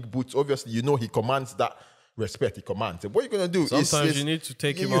Ronaldo big boots. Obviously, he commands that respect he commands. What you're gonna do? Sometimes you need to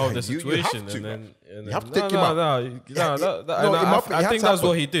take him out of the situation, and then you have to take him out. I think that's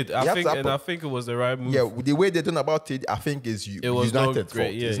what he did. I think it was the right move. Yeah, the way they done about it, I think is United's fault.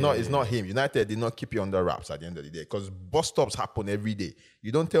 It's not him. United did not keep you under wraps at the end of the day because bus stops happen every day.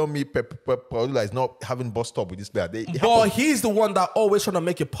 You don't tell me Pep Guardiola is not having bus stop with this player. But he's the one that always trying to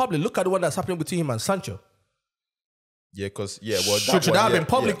make it public. Look at the one that's happening between him and Sancho. Yeah, because should have been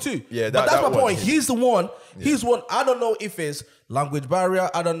public too. Yeah, but that's my point. He's the one. He's one. I don't know if it's language barrier.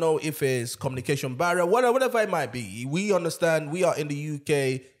 I don't know if it's communication barrier. Whatever it might be. We understand. We are in the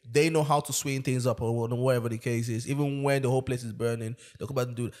UK. They know how to swing things up or whatever the case is. Even when the whole place is burning, they come back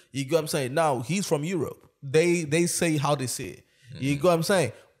and do it. You get what I'm saying? Now he's from Europe. They say how they say it. You get what I'm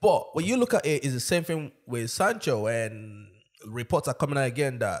saying? But when you look at it, it's the same thing with Sancho, and reports are coming out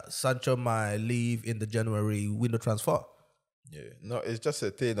again that Sancho might leave in the January window transfer. Yeah, no, it's just a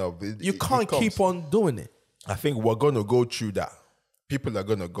thing of you can't keep on doing it. I think we're gonna go through that. People are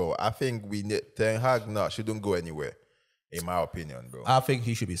gonna go. I think we need Ten Hag shouldn't go anywhere. In my opinion, bro. I think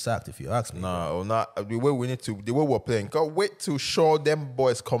he should be sacked if you ask me. No, not the way we're playing. Can't wait to show them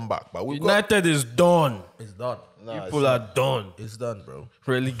boys come back. But United is done. It's done. No, people are done. It's done, bro.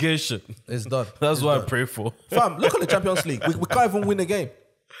 Relegation. It's done. That's what I pray for. Fam, look at the Champions League. We can't even win a game.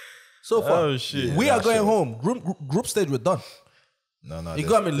 So far. Oh shit. We are going home. Group stage, we're done. No. You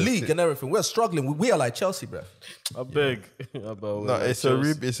got me league and everything. We're struggling. We are like Chelsea, bro. I beg. It's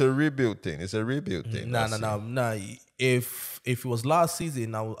a rebuild thing. It's a rebuild thing. Nah. If it was last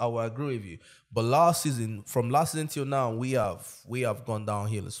season, I would agree with you. But from last season till now, we have gone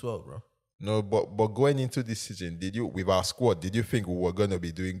downhill as well, bro. No, but going into this season, with our squad, did you think we were gonna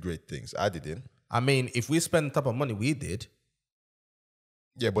be doing great things? I didn't. I mean, if we spend the type of money we did.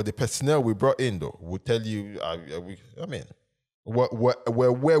 Yeah, but the personnel we brought in though will tell you.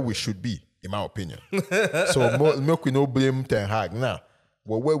 We're where we should be, in my opinion. So milk we no blame Ten Hag now.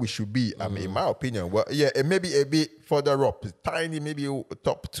 We're where we should be. I mean, in my opinion, it may be a bit further up, tiny, maybe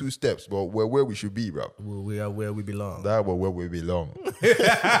top 2 steps, but we're where we should be, bro. We are where we belong. That's where we belong.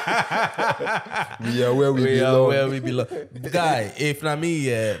 We are where we belong. Guy, if not me,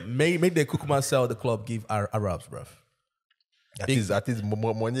 make the Kukuma sell the club, give Arabs, bro. At least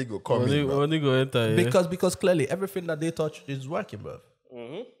money go come in, bro. Money go enter, yeah. Because clearly everything that they touch is working, bro.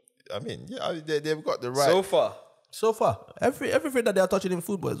 Mm-hmm. I mean, they've got the right. So far, everything that they are touching in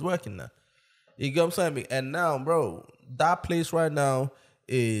football is working now. You get what I'm saying? And now, bro, that place right now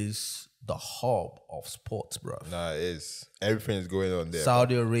is the hub of sports, bro. Nah, it is. Everything is going on there.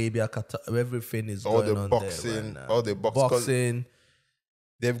 Saudi Arabia, Qatar, everything is going on there. All the boxing.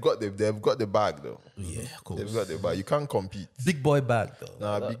 They've got the bag though. Yeah, of course. They've got the bag. You can't compete. Big boy bag though.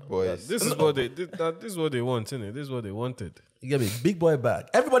 Nah, big boys. This is what they want, isn't it? This is what they wanted. You get me? Big boy bag.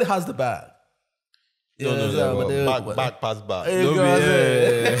 Everybody has the bag. Bag pass bag.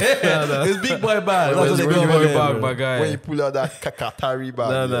 It's big boy bag. My guy. When you pull out that Qatari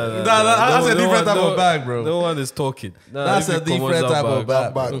bag. That's a different type of bag, bro. No one is talking. That's a different type of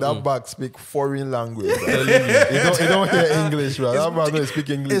bag. That bag speak foreign language. You don't hear English, bro. That bag don't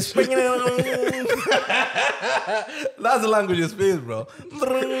speak English. That's the language you speak, bro.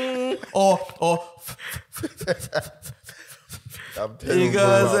 Or I'm telling you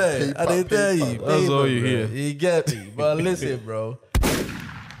guys, I didn't tell you. That's all you hear. You get me, but listen, bro.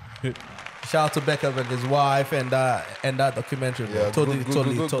 Shout out to Beckham and his wife and that documentary, bro. Yeah, totally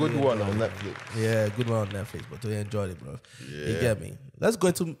good one on Netflix. Yeah, good one on Netflix, but we enjoyed it, bro. Yeah. You get me? Let's go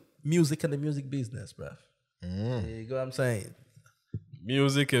into music and the music business, bro. You go what I'm saying?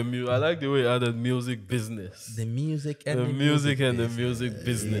 Music and music. I like the way you added music business. The music and the music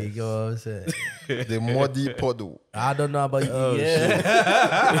business. You go what I'm saying? The muddy puddle. I don't know about you.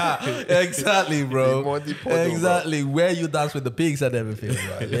 Exactly, bro. The muddy puddle, exactly. Bro. Where you dance with the pigs and everything,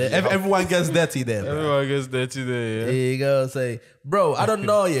 bro. Yeah. Everyone gets dirty there, bro. Everyone gets dirty there, yeah. You go what I'm saying? Bro, I don't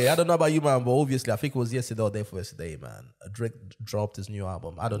know, I don't know about you, man, but obviously I think it was yesterday or day for yesterday, man. Drake dropped his new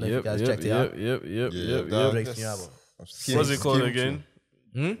album. I don't know if you guys checked it out. Yep. Drake's new album. What's it called again?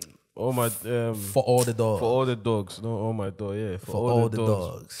 Oh my For All the Dogs. For All the Dogs. No, Oh my dog, yeah. For all the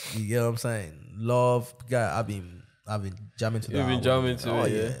dogs. You get what I'm saying? Love, guy, I've been jamming to that. You've been jamming to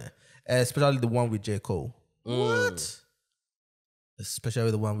it, yeah. Especially the one with J. Cole. What?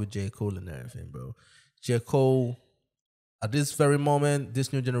 Especially the one with J. Cole and everything, bro. J. Cole, at this very moment,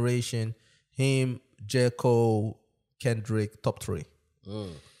 this new generation, him, J. Cole, Kendrick, top 3.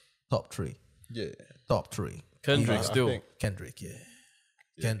 Top 3. Yeah. Top 3. Kendrick still. Kendrick, yeah.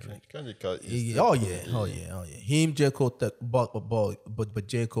 Kendrick. Oh yeah. Him, J. Cole, but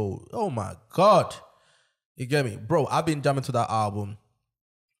J. Cole, oh my God. You get me? Bro, I've been jamming to that album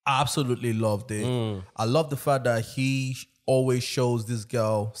Absolutely loved it. I love the fact that he always shows this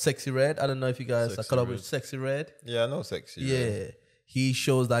girl Sexy Red. I don't know if you guys are caught up with Sexy Red. Yeah, I know Sexy. Yeah. Right? He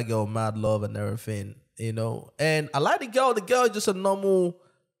shows that girl mad love and everything, you know. And I like the girl. The girl is just a normal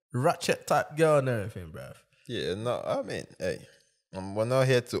ratchet type girl and everything, bruv. Yeah, no, I mean, hey, we're not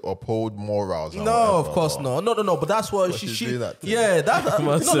here to uphold morals. No, whatever, of course not. No. But that's what she. do that to Yeah, that's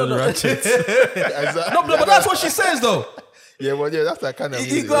no. ratchet. Exactly. No, but that's what she says though. Yeah, well, yeah, that's that kind of.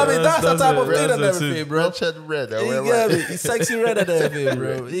 You got me. That's the type of thing and everything, bro. Ratchet red. You get me? Sexy Red and everything,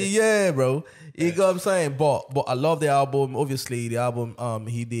 bro. Yeah, bro. You know what I'm saying? But I love the album. Obviously, the album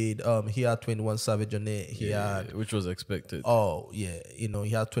he did he had 21 Savage on it. He had which was expected. oh yeah, you know,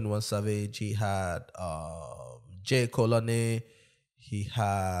 he had 21 Savage, he had J. Cole on it, he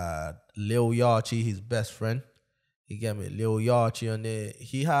had Lil Yachty, his best friend. You get me? Lil Yachty on it.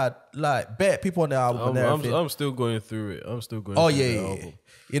 He had like bad people on the album and everything. I'm still going through it. I'm still going Oh through yeah, the yeah. album.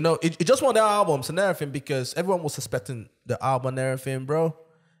 You know, it just one of the albums and everything because everyone was suspecting the album and everything, bro.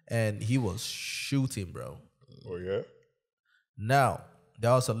 And he was shooting, bro. Oh yeah. Now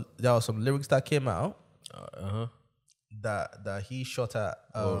there was some lyrics that came out Uh-huh. that he shot at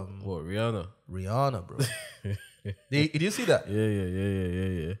What, Rihanna? Rihanna, bro. Did you see that?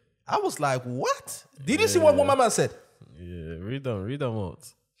 Yeah. I was like, what? Did you see what my man said? Yeah, read them out.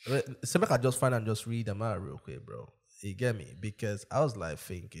 So make I just find and just read them out real quick, bro. You get me? Because I was like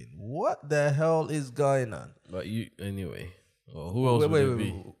thinking, what the hell is going on? But anyway. Well, who else would it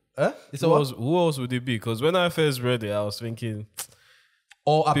be? Huh? Who else would it be? Because when I first read it, I was thinking,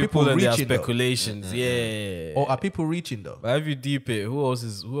 or are people and their reaching though? speculations. Yeah. Or are people reaching though? But if you deep it, who else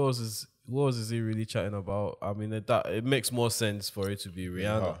is he really chatting about? I mean, it makes more sense for it to be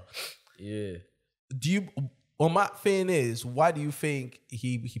Rihanna. Yeah. Do you? Well, my thing is, why do you think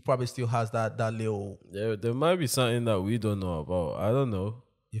he probably still has that little? There might be something that we don't know about. I don't know.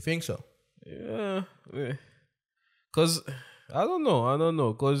 You think so? Yeah. Cause I don't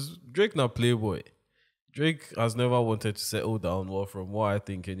know. Cause Drake not playboy. Drake has never wanted to settle down. Well, from what I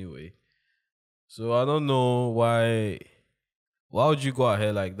think anyway. So I don't know why. Why would you go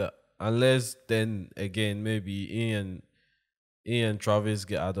ahead like that? Unless then again maybe Ian Travis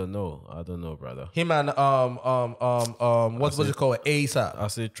get. I don't know, brother. Him and what's it called? ASAP. I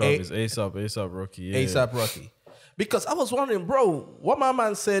say Travis, ASAP Rocky, yeah. ASAP Rocky. Because I was wondering, bro, what my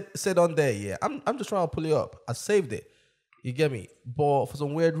man said on there. Yeah, I'm just trying to pull it up. I saved it. You get me? But for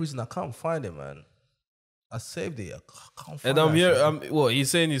some weird reason, I can't find it, man. I saved it. I can't find it. And I'm here.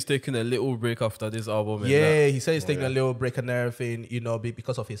 He's saying he's taking a little break after this album. Yeah, he said he's taking a little break and everything, you know,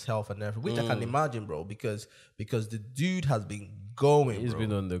 because of his health and everything, which I can imagine, bro, because the dude has been going. He's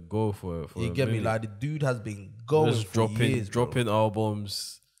been on the go for you get me? Like the dude has been going just for years, dropping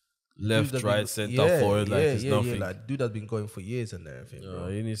albums left, right, center, forward, like it's nothing. Yeah, like dude has been going for years and everything, bro.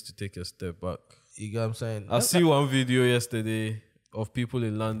 He needs to take a step back. You get what I'm saying? I see one video yesterday of people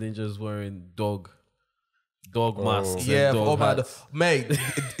in London just wearing dog masks. Yeah, and dog hats. Mate,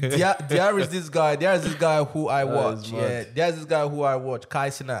 there is this guy who I watch. Yeah, there's this guy who I watch, Kai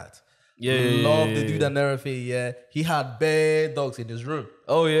Sinat. Yeah, love the dude and everything. Yeah, he had bare dogs in his room.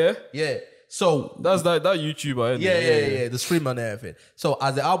 Oh yeah, yeah. So that's that YouTuber. Yeah, the streamer and everything. So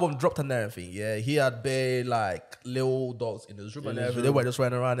as the album dropped and everything, yeah, he had bare like little dogs in his room and everything. They were just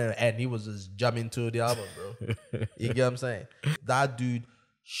running around there, and he was just jamming to the album, bro. You get what I'm saying? That dude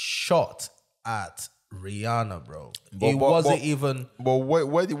shot at Rihanna, bro. It wasn't even. But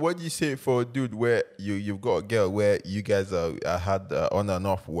what do you say for a dude where you've got a girl where you guys are had on and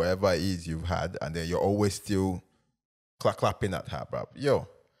off wherever it is you've had, and then you're always still clapping at her, bro? Yo.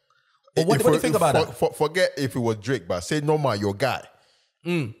 But what do you think about that? Forget if it was Drake, but say normal, your guy.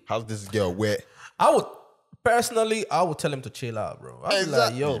 How's this girl where? I would tell him to chill out, bro. I'd be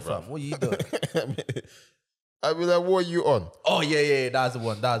like, yo, fam, what you doing? I'd be like, what are you on? Oh, yeah, that's the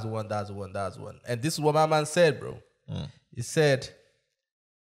one. And this is what my man said, bro. He said,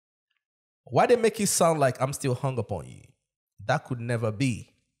 why they make it sound like I'm still hung up on you? That could never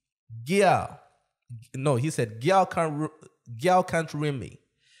be. Girl. No, he said, girl can't ruin me.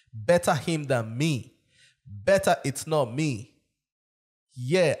 Better him than me. Better it's not me.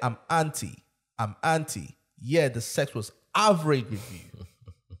 Yeah, I'm anti. Yeah, the sex was average with you.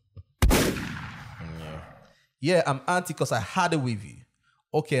 Yeah, I'm anti because I had it with you.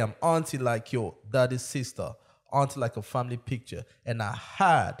 Okay, I'm auntie like your daddy's sister. Auntie like a family picture. And I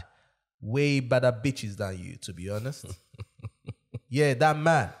had way better bitches than you, to be honest. Yeah, that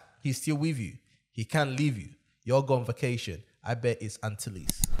man, he's still with you. He can't leave you. You're going on vacation. I bet it's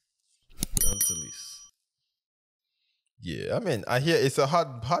Antilles. Yeah, I mean, I hear it's a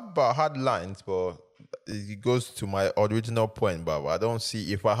hard lines, but it goes to my original point, but I don't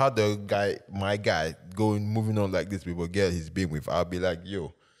see if I had my guy moving on like this with a girl he's been with, I'll be like,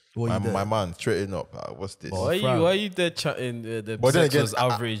 yo, my man, straighten up. What's this? Why are you there chatting? The sex was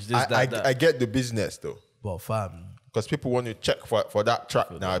average. I get the business though. But fam, because people want to check for that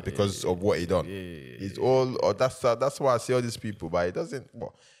track now because of what he done. It's all, or that's why I see all these people, but it doesn't.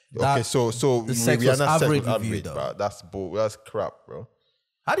 Well, okay, so the sex was average with you, though. Bro. That's crap, bro.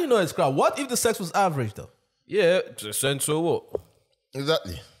 How do you know it's crap? What if the sex was average though? Yeah, and so what?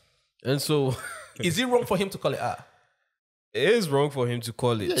 Exactly. And so, is it wrong for him to call it out? It is wrong for him to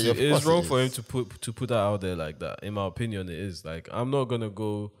call it. Yeah, it is wrong for him to put that out there like that. In my opinion, it is. Like, I'm not gonna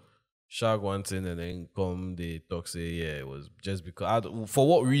go shag one thing and then come the talk say, yeah, it was just because. For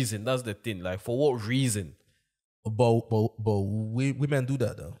what reason? That's the thing. Like, for what reason? But women do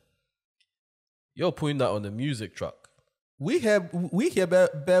that though. You're putting that on the music track. We hear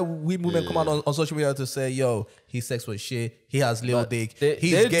bad women come out on social media to say, yo, his sex was shit. He has little dick.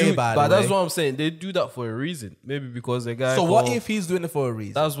 He's gay, by the way. But that's what I'm saying. They do that for a reason. Maybe because the guy. So what if he's doing it for a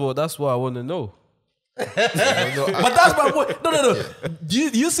reason? That's what I want to know. But that's my point. No. Do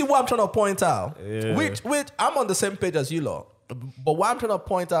you see what I'm trying to point out? Yeah. Which I'm on the same page as you lot. But what I'm trying to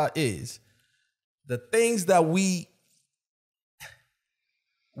point out is the things that we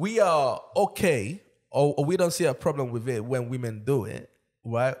are okay, or we don't see a problem with it when women do it,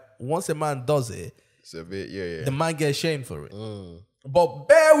 right? Once a man does it, it's a bit, the man gets shamed for it. But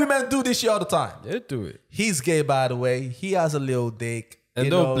bare women do this shit all the time. They do it. He's gay, by the way. He has a little dick. And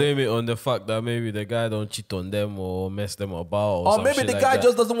don't blame it on the fact that maybe the guy don't cheat on them or mess them about. Or maybe the guy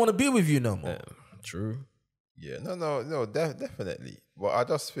just doesn't want to be with you no more. Yeah, true. Yeah, no, definitely. But I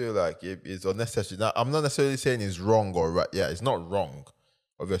just feel like it's unnecessary. Now, I'm not necessarily saying it's wrong or right. Yeah, it's not wrong.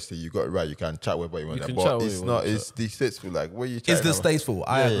 Obviously, you got it right. You can chat whatever you want. But it's not. It's distasteful. Like, what are you chatting It's distasteful.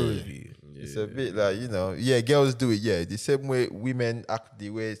 I agree with you. It's a bit like, girls do it. Yeah, the same way women act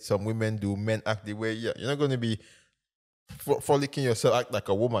the way some women do, men act the way. Yeah, you're not going to be frolicking yourself, act like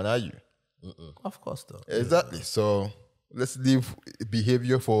a woman, are you? Of course, though. Exactly. So let's leave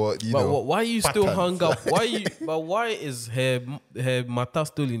behavior for But why are you patterns. still hung up? Why is her mata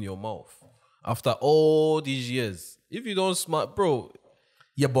still in your mouth after all these years? If you don't smart, bro.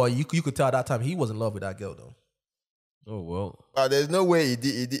 Yeah, boy, you could tell that time he was in love with that girl, though. Oh, well. There's no way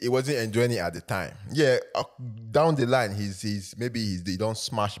he wasn't enjoying it at the time. Yeah, down the line, he don't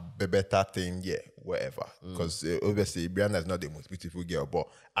smash the better thing, yeah, whatever. Because obviously, Rihanna is not the most beautiful girl, but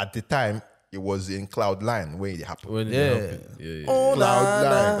at the time, it was in cloud line when it happened. Yeah. Oh,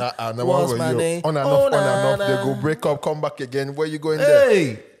 cloud line. What's my name? On and off. They go break up, come back again. Where you going there?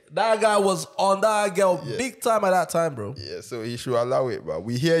 Hey, that guy was on that girl big time at that time, bro. Yeah, so he should allow it, but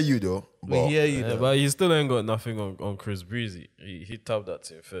we hear you though. We hear you though. But he still ain't got nothing on Chris Breezy. He tapped that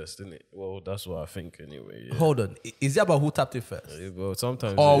thing first, didn't it? Well, that's what I think anyway. Yeah. Hold on. Is it about who tapped it first? Yeah, but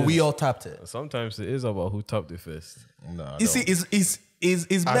sometimes we all tapped it? Sometimes it is about who tapped it first. No, you see,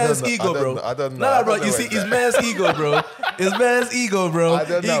 it's man's ego, bro. I don't know. Nah, bro. You see, it's man's ego, bro. It's man's ego, bro. I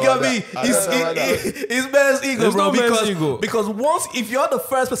don't know. You got me. It's man's ego, There's bro. no man's ego. Because if you're the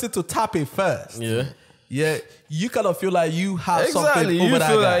first person to tap it first, you kind of feel like you have something over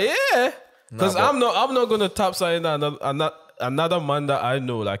that guy. Like, because I'm not gonna tap something that another man that I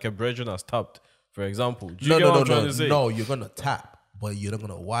know, like a brethren, has tapped. For example, no, you're gonna tap, but you're not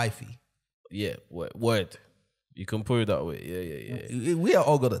gonna wifey. Yeah, word. You can put it that way. Yeah. We are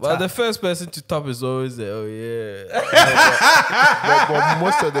all gonna tap. But the first person to tap is always there. Oh yeah. but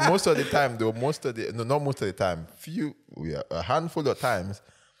most of the time, though, not most of the time, a handful of times.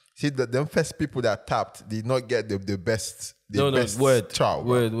 See, them first people that tapped did not get the best. Word.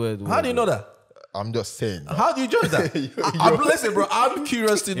 How do you know that? I'm just saying. How do you judge that? Listen, bro. I'm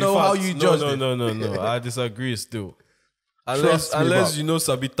curious to know how you judge it. No. I disagree still. Unless you know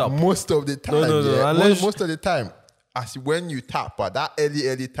Sabi tap. Most of the time. No. Most of the time. As when you tap, but that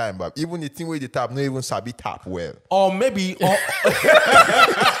early time, but even the thing where you tap, not even Sabi tap well. Or maybe. I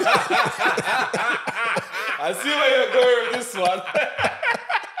see where you're going with this one.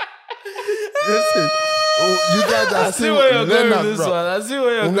 Listen, you guys are still learners, bro. I see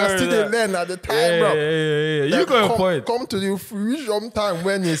where you're going. Still learn at the time, bro. Yeah. You got a point. Come to the fruition time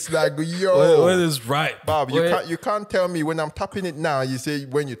when it's like, yo. When it's right. Bob, you can't tell me when I'm tapping it now, you say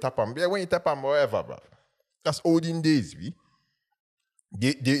when you tap them. Yeah, when you tap them, whatever, bro. That's olden days, we.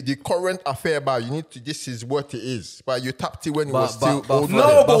 The current affair, but you need to. This is what it is. But you tapped it when it was still old.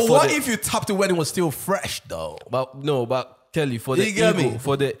 No, but what if you tapped it when it was still fresh, though? But Kelly, for the ego,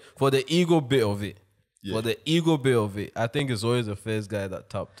 for the ego bit of it, for the ego bit of it, I think it's always the first guy that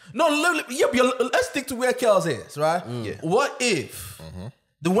tapped. No, let's stick to where Kelce is, right? What if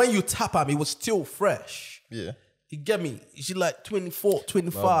The when you tap at me was still fresh. Yeah. You get me? She like 24,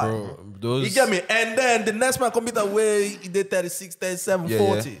 25. Bro, you get me? And then the next man come be that way, he did 36, 37,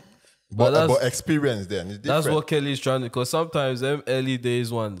 40. Yeah. But experience then is different. That's what Kelly's trying to, because sometimes them early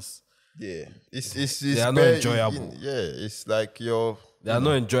days ones, Yeah. It's they are not enjoyable. It's like your... They are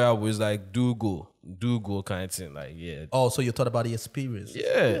not enjoyable. It's like do go kind of thing. Like, yeah. Oh, so you thought about the experience.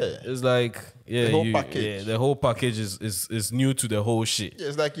 Yeah. It's like, yeah, The whole package. Yeah, the whole package is new to the whole shit. Yeah,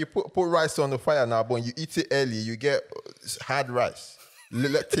 it's like you put rice on the fire now, but when you eat it early, you get hard rice.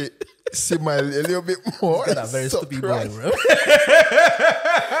 Let it simmer a little bit more. That very stupid boy, bro.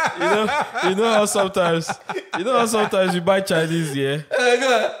 You know how sometimes you buy Chinese, yeah?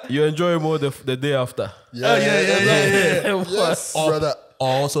 You enjoy more the day after. Yeah. Yes, brother.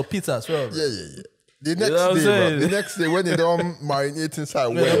 Also pizza as well. Bro. Yeah. The next what I'm day, saying? bro. The next day when they don't marinate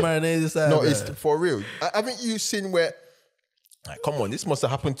inside, No, it's for real. Haven't you seen where? Like, come on, this must have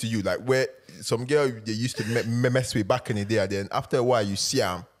happened to you. Like where some girl they used to mess with back in the day, and then after a while you see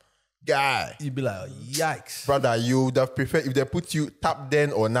them, guy. You'd be like, yikes. Brother, you would have preferred if they put you tap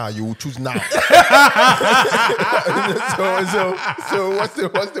then or now, you would choose now. so what's the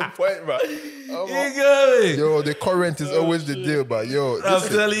point, bro? Yo, the current is always the deal, but yo, I'm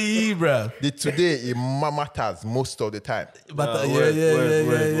telling you, bro. Today it matters most of the time. But word.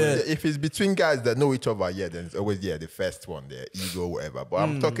 If it's between guys that know each other, then it's always the first one, the ego, whatever. But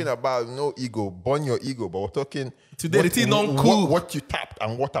I'm talking about no ego, burn your ego. But we're talking today the thing don't cook. What you tapped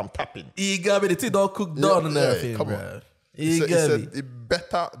and what I'm tapping. You got me, the thing don't cook done and everything, come bro. on. It's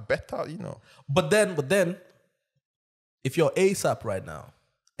better, you know. But then, if you're ASAP right now,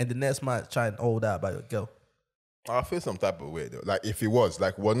 and the next man trying all that about your girl, I feel some type of way though. Like if it was,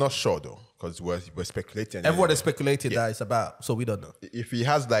 like we're not sure though, because we're speculating. Everyone is speculating that it's about, so we don't know. If he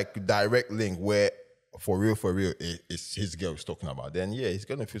has like direct link where for real, it's his girl he's talking about, then yeah, he's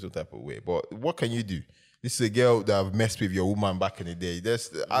gonna feel some type of way. But what can you do? This is a girl that have messed with your woman back in the day.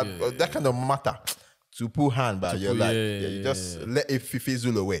 That kind of matter to put hand by your life. You just let it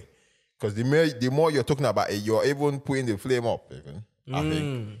fizzle away. Because the more you're talking about it, you're even putting the flame up. Even. I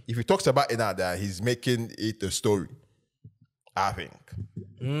think if he talks about it now, that he's making it a story. I think.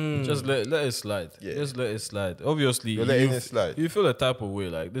 Just let it slide. Yeah. Just let it slide. Obviously, You're letting it slide. You feel a type of way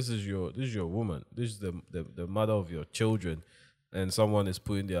like this is your woman. This is the mother of your children, and someone is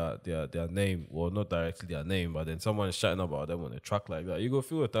putting their name, well, not directly their name, but then someone is chatting about them on a track like that. You go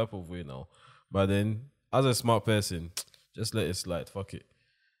feel a type of way now. But then, as a smart person, just let it slide. Fuck it.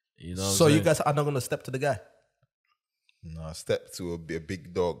 You know. So you guys are not gonna step to the guy. No, step to a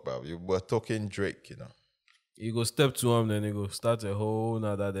big dog, bro. We're talking Drake, you know. You go step to him, then you go start a whole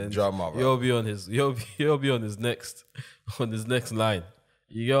nother then drama. Bro. You'll be on his next line.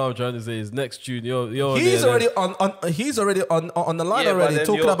 You get what I'm trying to say? His next tune. He's already on the line already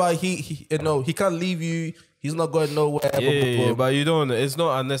talking about he he can't leave you. He's not going nowhere. Yeah, but you don't. It's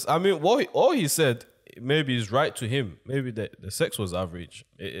not unless. I mean, all he said maybe is right to him. Maybe the sex was average.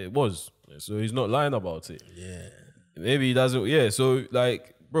 It was. So he's not lying about it. Yeah. Maybe he doesn't. Yeah. So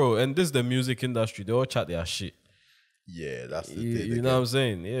like, bro, and this is the music industry. They all chat their shit. Yeah, that's the thing. You know what I'm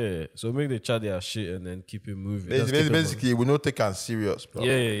saying? Yeah. So make the chat their shit and then keep it moving. Basically, we don't take it serious, bro.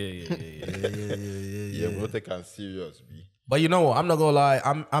 Yeah. Yeah, we don't take it serious, B. But you know what? I'm not gonna lie.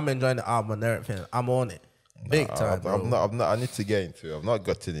 I'm enjoying the album and everything. I'm on it. Big time, bro. I'm not. I need to get into it. I've not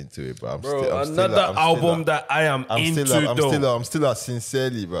gotten into it, but I'm another album that I am into. I'm still at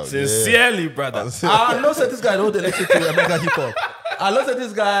Sincerely, bro. Sincerely, brother. I know that this guy don't listen to American hip hop. I know that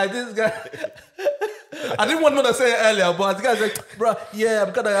this guy. I didn't want to say it earlier, but the guy's like, bro, yeah,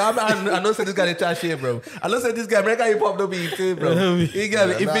 I know that this guy is trash here, bro. I know that this guy American hip hop don't be too, bro. You get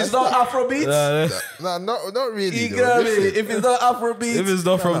me? If it's not Afrobeat, not really. You get me? If it's not Afrobeat, if it's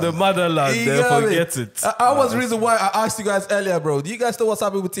not from the motherland, then forget it. I was the reason why I asked you guys earlier, bro. Do you guys know what's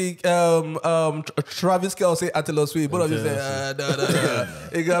happening with Travis Kelce and Taylor Swift? Both of you say, no.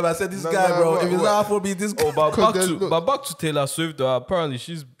 You get me? I said this guy, bro. If it's not Afrobeat, this. But back to Taylor Swift, though. Apparently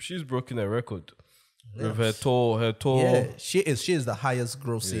she's broken a record. With her tour, yeah, she is the highest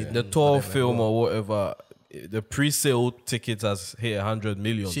grossing. The tour film or whatever, the pre-sale tickets has hit 100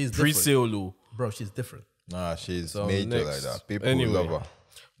 million. She's pre-sale, bro. She's different. Nah, she's major like that. People love her.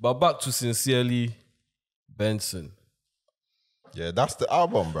 But back to Sincerely, Benson. Yeah, that's the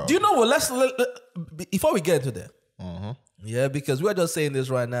album, bro. Do you know what? Let's before we get into that. Yeah, because we're just saying this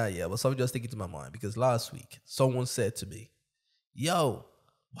right now. Yeah, but something just sticking to my mind because last week someone said to me, "Yo,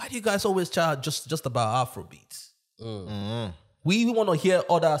 why do you guys always chat just about Afrobeats? We want to hear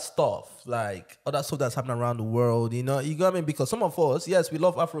other stuff, like other stuff that's happening around the world, you know? You got me? Because some of us, yes, we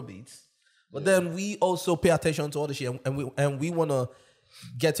love Afrobeats, but then we also pay attention to all the shit, and we want to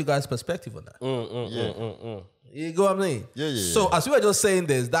get you guys' perspective on that. You go what I mean? Yeah. So as we were just saying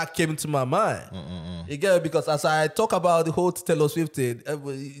this, that came into my mind. You get it? Because as I talk about the whole Taylor Swift thing,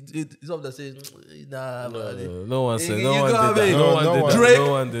 it's of the saying, nah, man. No one said. You No go one what I did mean? that. No one did that. Drake-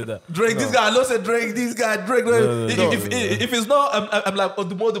 No one did that. Drake, this guy, I don't say Drake, this guy, Drake. If it's not, I'm like, oh,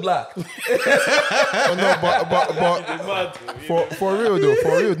 the more the black. Oh, no, but for real though,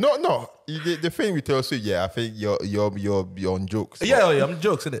 for real. No. The thing with Taylor Swift, I think you're on jokes. Yeah, I'm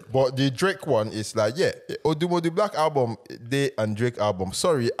jokes, isn't it? But the Drake one is like, Odumo the Black album, they and Drake album.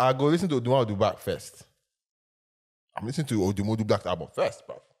 Sorry, I go listen to Odumo the Black first. I'm listening to Odumo the Black album first,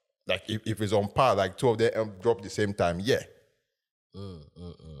 bro. Like if it's on par, like two of them drop the same time, How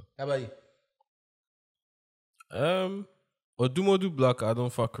about you? Odumodu Black, I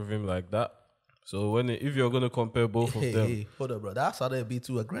don't fuck with him like that. So if you're gonna compare both of them, Hey, hold on, bro. That's how they be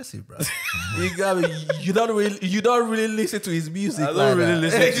too aggressive, bro. You got me. You don't really listen to his music. I don't really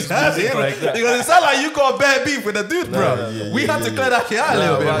listen to his music like that. Because it sounds like you got bad beef with the dude, bro. We have to clear that shit out a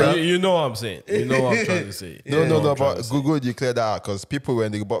little bit, bro. You know what I'm saying. You know what I'm trying to say. No, but Google declare that out because people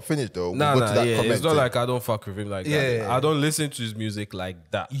when they got finished though, Nah, go to that comment. it's not like I don't fuck with him like that. I don't listen to his music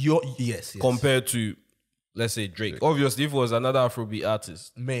like that. Yes. Compared to, let's say, Drake. Obviously, if it was another Afrobeat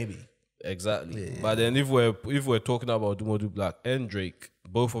artist, Maybe. exactly. But then if we're talking about Odumodu Black and Drake,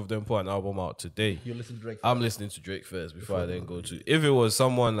 both of them put an album out today. You listen to Drake. I'm listening to Drake first before I then go to. If it was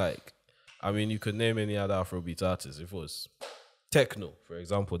someone like, I mean, you could name any other Afrobeat artist. If it was Techno, for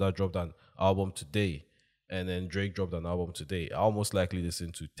example, that dropped an album today, and then Drake dropped an album today, I almost likely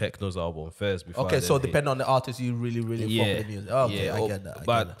listen to Techno's album first before. Okay, I so then depending on the artist, you really fuck with the music. Okay, I get that.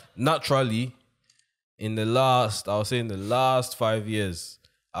 But naturally, in the last 5 years,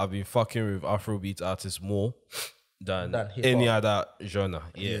 I've been fucking with Afrobeat artists more than any other genre.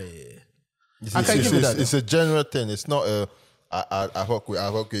 Yeah. It's a general thing. It's not a I fuck with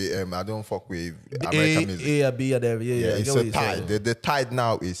I don't fuck with American music. B and every It's a tide. The tide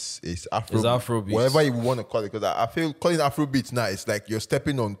now is Afro. It's Afrobeat. Whatever you want to call it, because I feel calling Afrobeats now it's like you're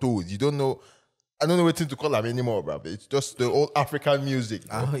stepping on toes. You don't know. I don't know what to call them anymore, bro. It's just the old African music.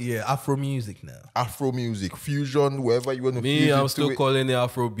 Afro music now. Afro music, fusion, wherever you want to. Me, I'm still calling it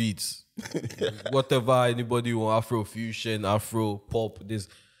Afro beats. Whatever anybody want, Afro fusion, Afro pop. This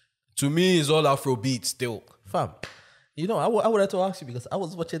to me is all Afro beats still. Fam, you know, I would have to ask you because I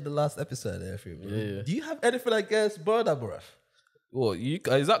was watching the last episode. Do you have anything against Burna, bro? Well,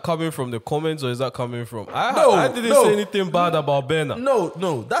 is that coming from the comments or is that coming from? I didn't say anything bad about Burna.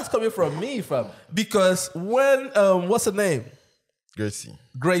 No, that's coming from me, fam. Because when what's her name? Gracie.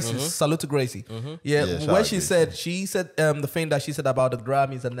 Salute to Gracie. When she said the thing that she said about the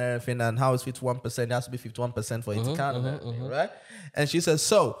Grammys and everything and how it's 51%, it has to be 51% for it to count and everything, right? And she said,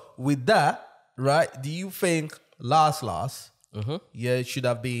 so with that, right? Do you think last? It should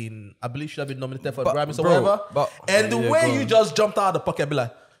have been. I believe should have been nominated for the Grammys or whatever. And the way you just jumped out of the pocket, be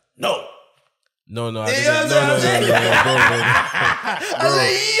like, no. No, I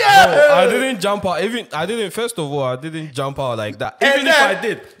didn't jump out. First of all, I didn't jump out like that. Even if I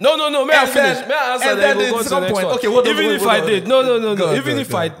did. No, may I finish? May I answer that? Go to the next one. Okay, even if I did. No. Even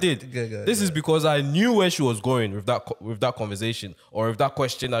if I did. This is because I knew where she was going with that conversation or with that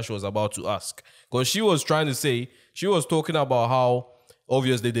question that she was about to ask. Because she was talking about how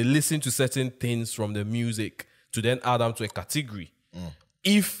obviously they listen to certain things from the music to then add them to a category.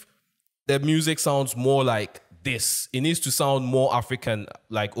 If the music sounds more like this, it needs to sound more African,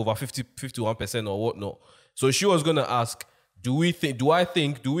 like over 51% or whatnot. So she was gonna ask, do we think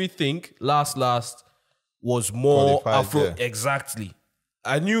Last was more Afro? Yeah. Exactly.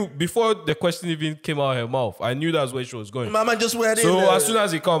 I knew before the question even came out of her mouth, I knew that's where she was going. Mama just went in. So as soon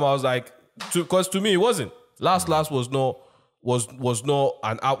as it came, I was like, because to me it wasn't. Last was not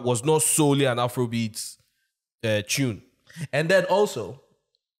solely an Afrobeat tune. And then also,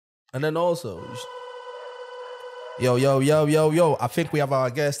 yo, I think we have our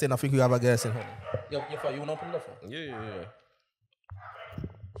guest in. Yo, you want to open the phone? Yeah.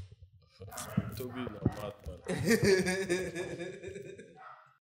 Toby,